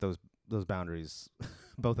set up those boundaries,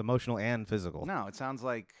 both emotional and physical. No, it sounds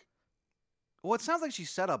like she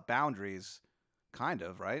set up boundaries, kind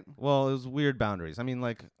of, right? Well, it was weird boundaries. I mean,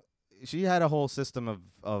 like, she had a whole system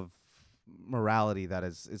of morality that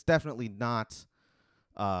is definitely not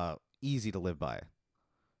easy to live by.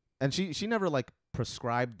 And she never like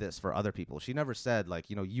prescribed this for other people. She never said like,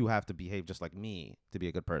 you have to behave just like me to be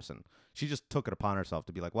a good person. She just took it upon herself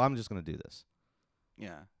to be like, well, I'm just going to do this.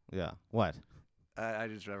 Yeah. Yeah. What? I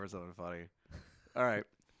just remember something funny. All right.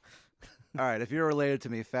 All right. If you're related to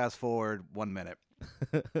me, fast forward 1 minute.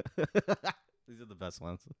 These are the best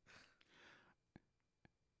ones.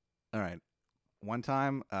 All right. One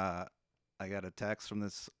time, I got a text from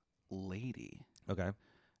this lady, Okay.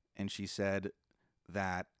 and she said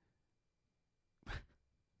that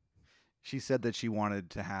she wanted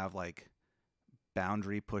to have like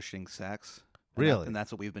boundary pushing sex. Really? And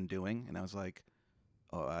that's what we've been doing. And I was like,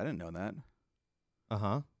 oh, I didn't know that.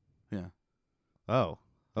 Uh-huh. Yeah. Oh.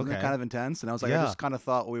 Wasn't Okay. that kind of intense? And I was like, I Yeah. just kind of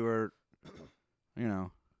thought we were,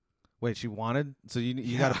 Wait, she wanted? So you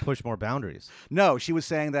Yeah. got to push more boundaries. No, she was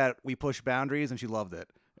saying that we push boundaries and she loved it.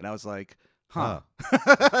 And I was like, huh. Oh.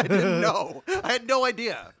 I didn't know. I had no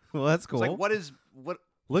idea. Well, that's It's cool. like, what? Look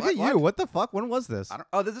what- at you. What the fuck? When was this? I don't.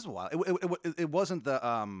 Oh, this is a while. It wasn't the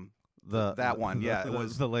that one. Yeah, it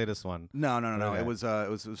was the latest one. No. Okay. It was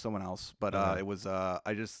someone else. But Okay. it was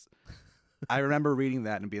I remember reading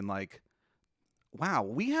that and being like, wow,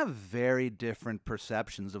 we have very different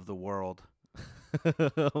perceptions of the world.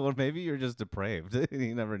 Well, maybe you're just depraved.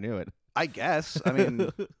 You never knew it. I guess. I mean,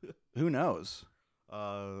 who knows?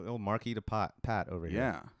 Old Marquis to Pat over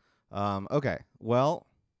here. Yeah. Okay. Well,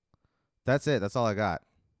 that's it. That's all I got.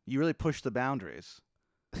 You really push the boundaries.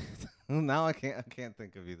 Now I can't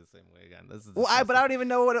think of you the same way again. This is Well, but I disgusting. don't even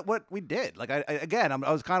know what we did. Like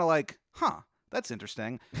I was kind of like, huh, that's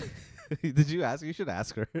interesting. Did you ask? You should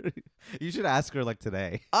ask her. You should ask her like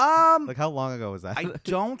today. Like how long ago was that? I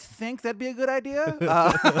don't think that'd be a good idea.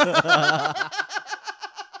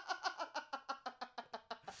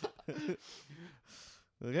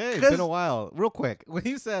 Okay, it's been a while. Real quick, when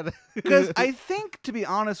you said Because I think, to be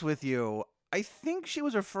honest with you, I think she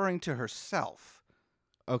was referring to herself,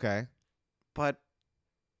 okay, but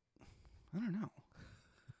I don't know.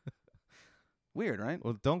 Weird, right?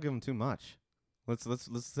 well, don't give him too much. Let's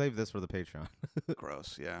save this for the Patreon.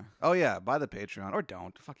 Gross. Yeah. Oh yeah. Buy the Patreon or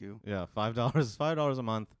don't. Fuck you. Yeah, $5 a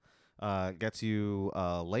month gets you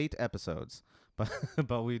late episodes,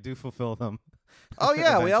 but we do fulfill them. Oh yeah. We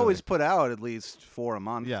Eventually. always put out at least 4 a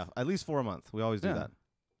month. Yeah, at least 4 a month. We always do Yeah. that.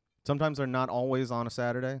 Sometimes they're not always on a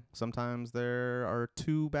Saturday. Sometimes there are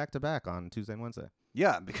 2 back to back on Tuesday and Wednesday.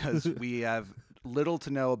 Yeah, because we have little to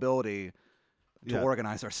no ability to Yeah.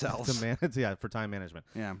 organize ourselves. To manage, yeah, for time management.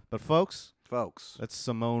 Yeah, But folks, folks. that's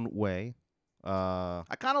Simone Way. I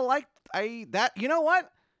kind of liked that. You know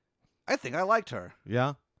what? I think I liked her.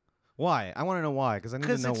 Yeah. Why? I want to know why, because I need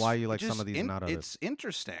to know why you like some of these and not others. It's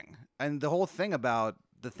interesting, and the whole thing about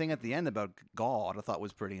the thing at the end about God, I thought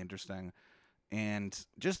was pretty interesting, and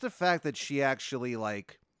just the fact that she actually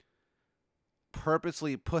like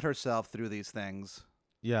purposely put herself through these things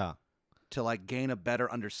Yeah. to like gain a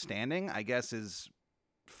better understanding, I guess is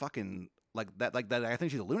fucking like that. Like that, I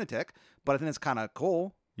think she's a lunatic, but I think it's kind of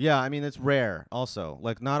cool. Yeah, I mean, it's rare also.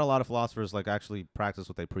 Like, not a lot of philosophers, like, actually practice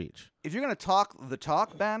what they preach. If you're gonna talk the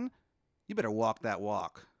talk, Ben, you better walk that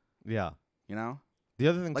walk. Yeah. You know, The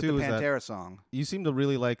other thing, like too, the is that Pantera song. you seem to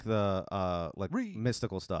really like the, Read.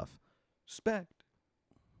 mystical stuff. Respect.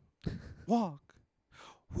 Walk.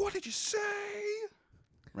 What did you say?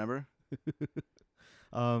 Remember?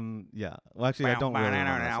 Yeah. Well, actually, I don't really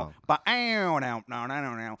remember that song.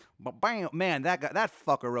 Man, that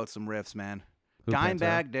fucker wrote some riffs, man. Who, Pantera?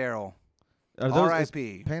 Dimebag Daryl. Are those, is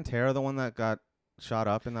R.I.P. Pantera the one that got shot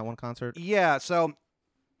up in that one concert? Yeah. So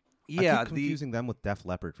yeah, I keep confusing them with Def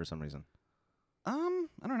Leppard for some reason.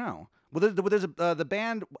 I don't know. Well, there's the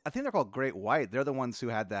band. I think they're called Great White. They're the ones who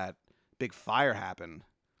had that big fire happen.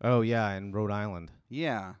 Oh yeah, in Rhode Island.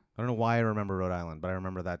 Yeah. I don't know why I remember Rhode Island, but I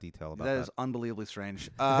remember that detail about that. That is unbelievably strange.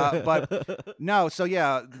 But no, so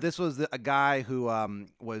yeah, this was a guy who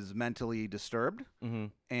was mentally disturbed, Mm-hmm.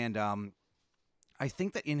 and I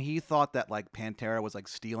think that he thought that like Pantera was like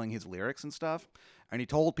stealing his lyrics and stuff, and he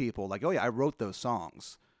told people like, "Oh yeah, I wrote those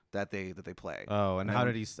songs that they play." Oh, and And how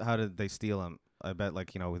then- did they steal him? I bet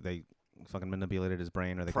like they fucking manipulated his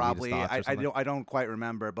brain, or they Probably, could read his thoughts or something. I don't quite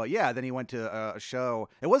remember, but yeah. Then he went to a show.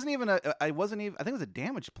 It wasn't even I think it was a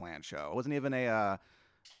Damage Plan show. It wasn't even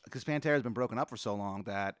because Pantera has been broken up for so long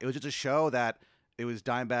that it was just a show that it was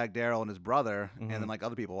Dimebag Darrell and his brother, and then like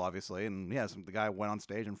other people obviously, and yeah, the guy went on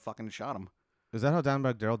stage and fucking shot him. Is that how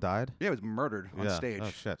Dimebag Darrell died? Yeah, he was murdered on Yeah. stage. Oh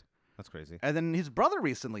shit, that's crazy. And then his brother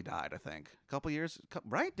recently died, I think, a couple years,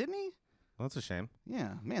 right? Didn't he? Well, that's a shame.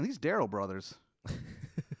 Yeah, man, these Darrell brothers.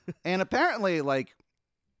 And apparently, like,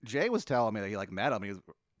 Jay was telling me that he like met him.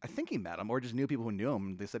 I think he met him, or just knew people who knew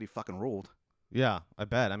him. They said he fucking ruled. Yeah, I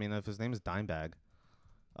bet. I mean, if his name is Dimebag,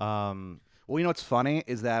 Well, you know what's funny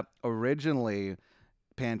is that originally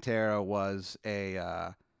Pantera was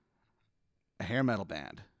a hair metal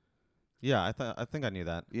band. yeah, I think I knew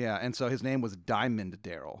that. Yeah, and so his name was Diamond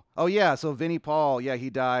Darrell. Oh yeah, so Vinnie Paul, yeah, he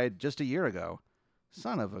died just a year ago.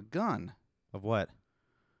 Son of a gun. Of what?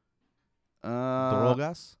 Uh,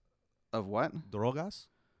 Drogas? of what? Drogas?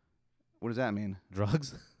 What does that mean?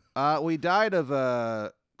 Drugs? Well, he died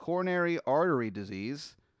of coronary artery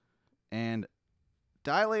disease and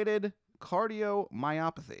dilated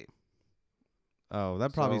cardiomyopathy. Oh,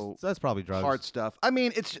 that's probably drugs. Hard stuff. I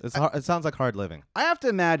mean, It sounds like hard living. I have to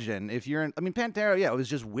imagine if you're in. I mean, Pantera, yeah, it was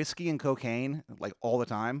just whiskey and cocaine like all the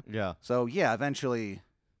time. Yeah. So yeah, eventually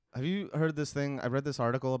Have you heard this thing? I read this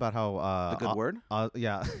article about how the good word.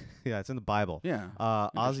 yeah, yeah, it's in the Bible. Yeah. Ozzy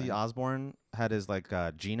Interesting. Osbourne had his like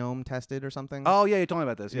genome tested or something. Oh yeah, you told me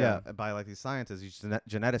about this. Yeah. by like these scientists, these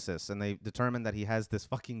geneticists, and they determined that he has this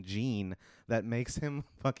fucking gene that makes him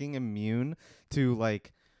fucking immune to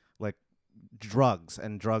like drugs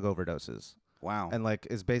and drug overdoses, Wow. and like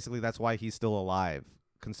is basically that's why he's still alive,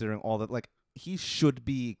 considering all that. Like he should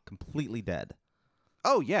be completely dead,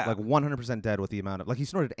 Oh yeah. like 100% dead with the amount of like he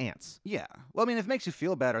snorted ants. Yeah. Well, I mean, if it makes you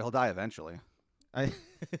feel better, he'll die eventually. I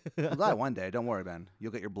He'll die one day. Don't worry, Ben.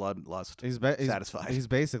 You'll get your bloodlust he's satisfied. He's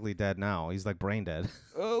basically dead now. He's like brain dead.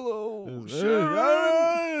 Oh,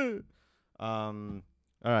 All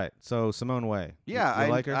right. So Simone Way. Yeah,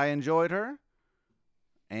 You like her? I enjoyed her,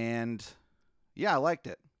 and yeah, I liked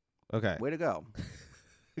it. Okay. Way to go.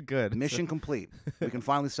 Good. Mission complete. We can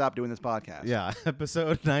finally stop doing this podcast. Yeah.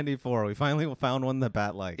 Episode 94. We finally found one that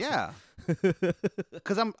Bat likes. Yeah.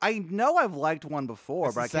 Because I know I've liked one before,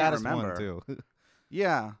 It's but the I can't saddest remember. one too.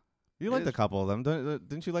 Yeah, You It liked a is- couple of them.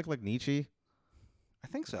 Didn't you like Nietzsche? I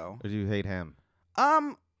think so. Or do you hate him?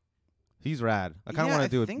 He's rad. I kind of Yeah, want I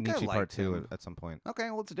to do a think I Nietzsche part liked 2 him. at some point. Okay,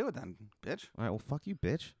 well, let's do it then, bitch. All right. Well, fuck you,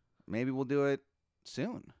 bitch. Maybe we'll do it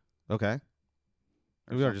soon. Okay.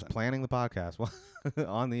 or We are just something. planning the podcast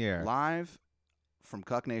on the air. Live from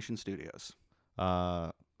Cuck Nation Studios,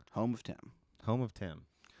 Home home of Tim. of Tim.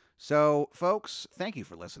 So, folks, thank you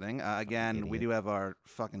for listening. Again, we idiot. do have our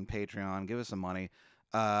fucking Patreon. Give us some money.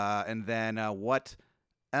 And then what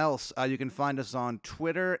else? You can find us on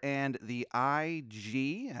Twitter and the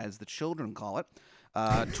IG, as the children call it.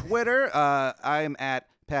 Twitter, I'm at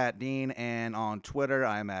Pat Dean, and on Twitter,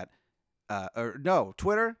 I'm at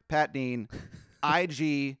Twitter, Pat Dean,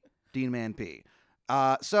 IG, Dean Man P.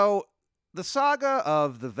 So the saga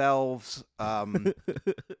of the Valve's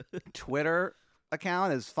Twitter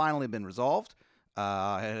account has finally been resolved. It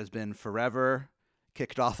has been forever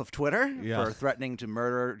kicked off of Twitter Yeah. for threatening to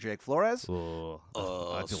murder Jake Flores. I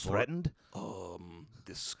feel so- threatened.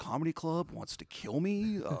 This comedy club wants to kill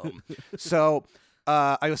me. So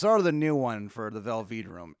I started a new one for the Velveeta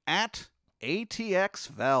Room at ATX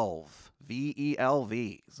Velv,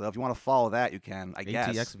 VELV. So if you want to follow that, you can, I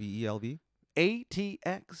guess. ATXVELV.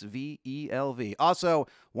 ATXVELV. Also,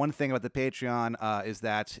 one thing about the Patreon is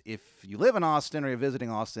that if you live in Austin or you're visiting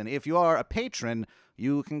Austin, if you are a patron,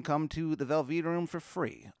 you can come to the Velveeta Room for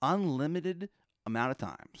free, unlimited amount of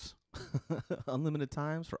times. Unlimited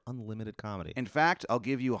times for unlimited comedy. In fact, I'll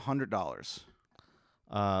give you $100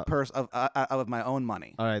 All of my own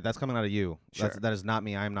money. right, that's coming out of you. Sure. That is not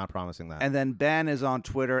me. I am not promising that. And then Ben is on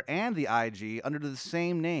Twitter and the IG under the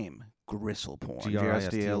same name, Gristleporn.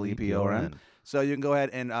 GRISTLEPORN. So you can go ahead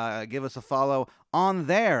and give us a follow on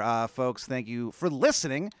there, folks. Thank you for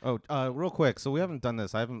listening. Oh, real quick. So we haven't done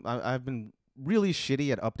this. I've been really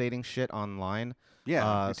shitty at updating shit online.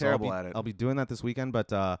 Yeah, you're So terrible at it. I'll be doing that this weekend, but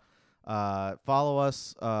follow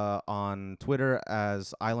us on Twitter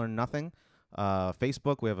as I Learn Nothing.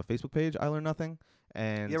 Facebook, we have a Facebook page, I Learn Nothing.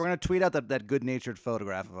 And Yeah, we're going to tweet out that good-natured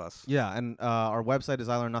photograph of us. yeah, and our website is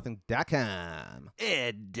ilearnnothing.com.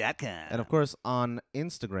 And of course, on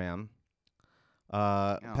Instagram,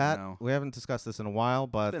 Pat, no. we haven't discussed this in a while,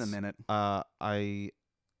 but It's been a minute. I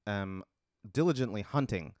am diligently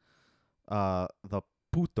hunting the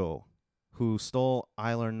puto who stole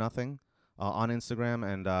I Learn Nothing on Instagram,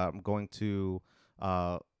 and I'm going to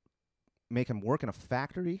make him work in a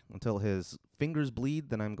factory until his fingers bleed.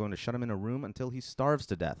 Then I'm going to shut him in a room until he starves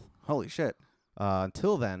to death. Holy shit.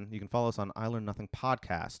 Until then, you can follow us on I Learn Nothing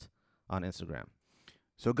Podcast on Instagram.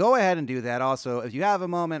 So go ahead and do that. Also, if you have a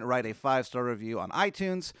moment, write a 5-star review on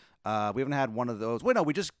iTunes. We haven't had one of those. Wait, no,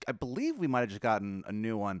 I believe we might have just gotten a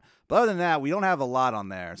new one. But other than that, we don't have a lot on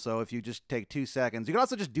there. So if you just take 2 seconds, you can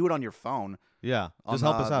also just do it on your phone. Yeah, On just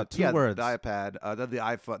help us out. Two words. The iPad, the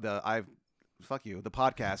iPhone, fuck you, the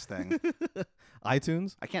podcast thing.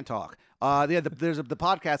 iTunes. I can't talk. There's the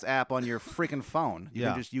podcast app on your freaking phone.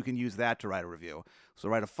 You can use that to write a review. So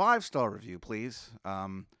write a 5-star review, please.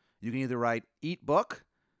 You can either write "Eat Book,"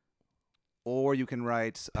 or you can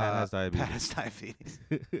write Pat has diabetes. Pat has diabetes.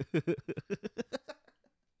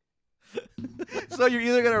 So you're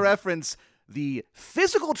either going to reference the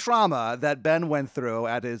physical trauma that Ben went through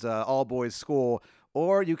at his all-boys school,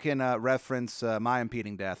 or you can reference my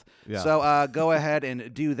impeding death. Yeah. So go ahead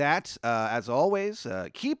and do that. As always,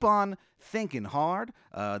 keep on thinking hard.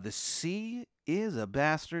 The C is a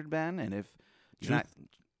bastard, Ben, and if you're not,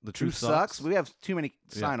 The truth sucks. We have too many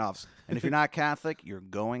sign-offs. And if you're not Catholic, you're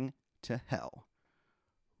going to hell.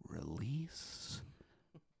 Release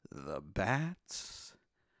the bats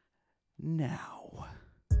now.